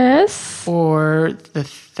Yes. or the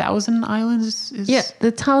Thousand Islands. Yeah,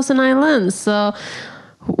 the Thousand Islands. So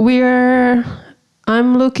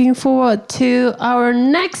I'm looking forward to our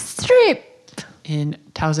next trip. In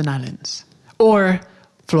Thousand Islands. Or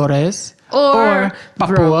Flores. Or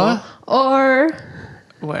Papua. Or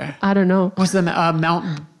Where? I don't know. What's the Mount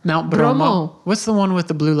Bromo? Bromo. What's the one with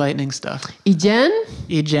the blue lightning stuff? Ijen?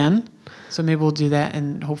 Ijen. So maybe we'll do that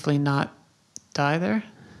and hopefully not die there,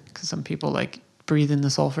 because some people like breathe in the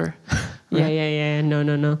sulfur. Yeah.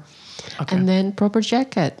 No. Okay. And then proper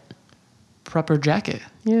jacket. Proper jacket.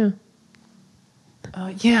 Yeah.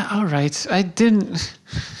 Yeah. All right.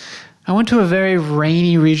 I went to a very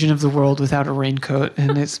rainy region of the world without a raincoat,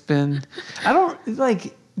 and it's been. I don't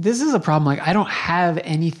like. this is a problem. Like, I don't have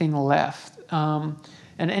anything left. And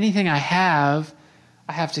anything I have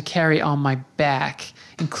to carry on my back,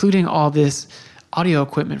 including all this audio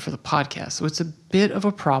equipment for the podcast. So it's a bit of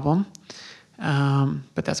a problem.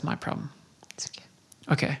 But that's my problem. It's okay.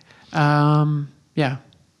 Okay. Yeah.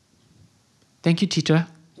 Thank you, Citra.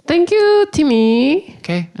 Thank you, Timmy.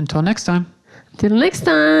 Okay. Until next time. Till next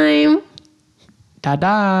time.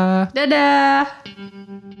 Da-da. Dadah.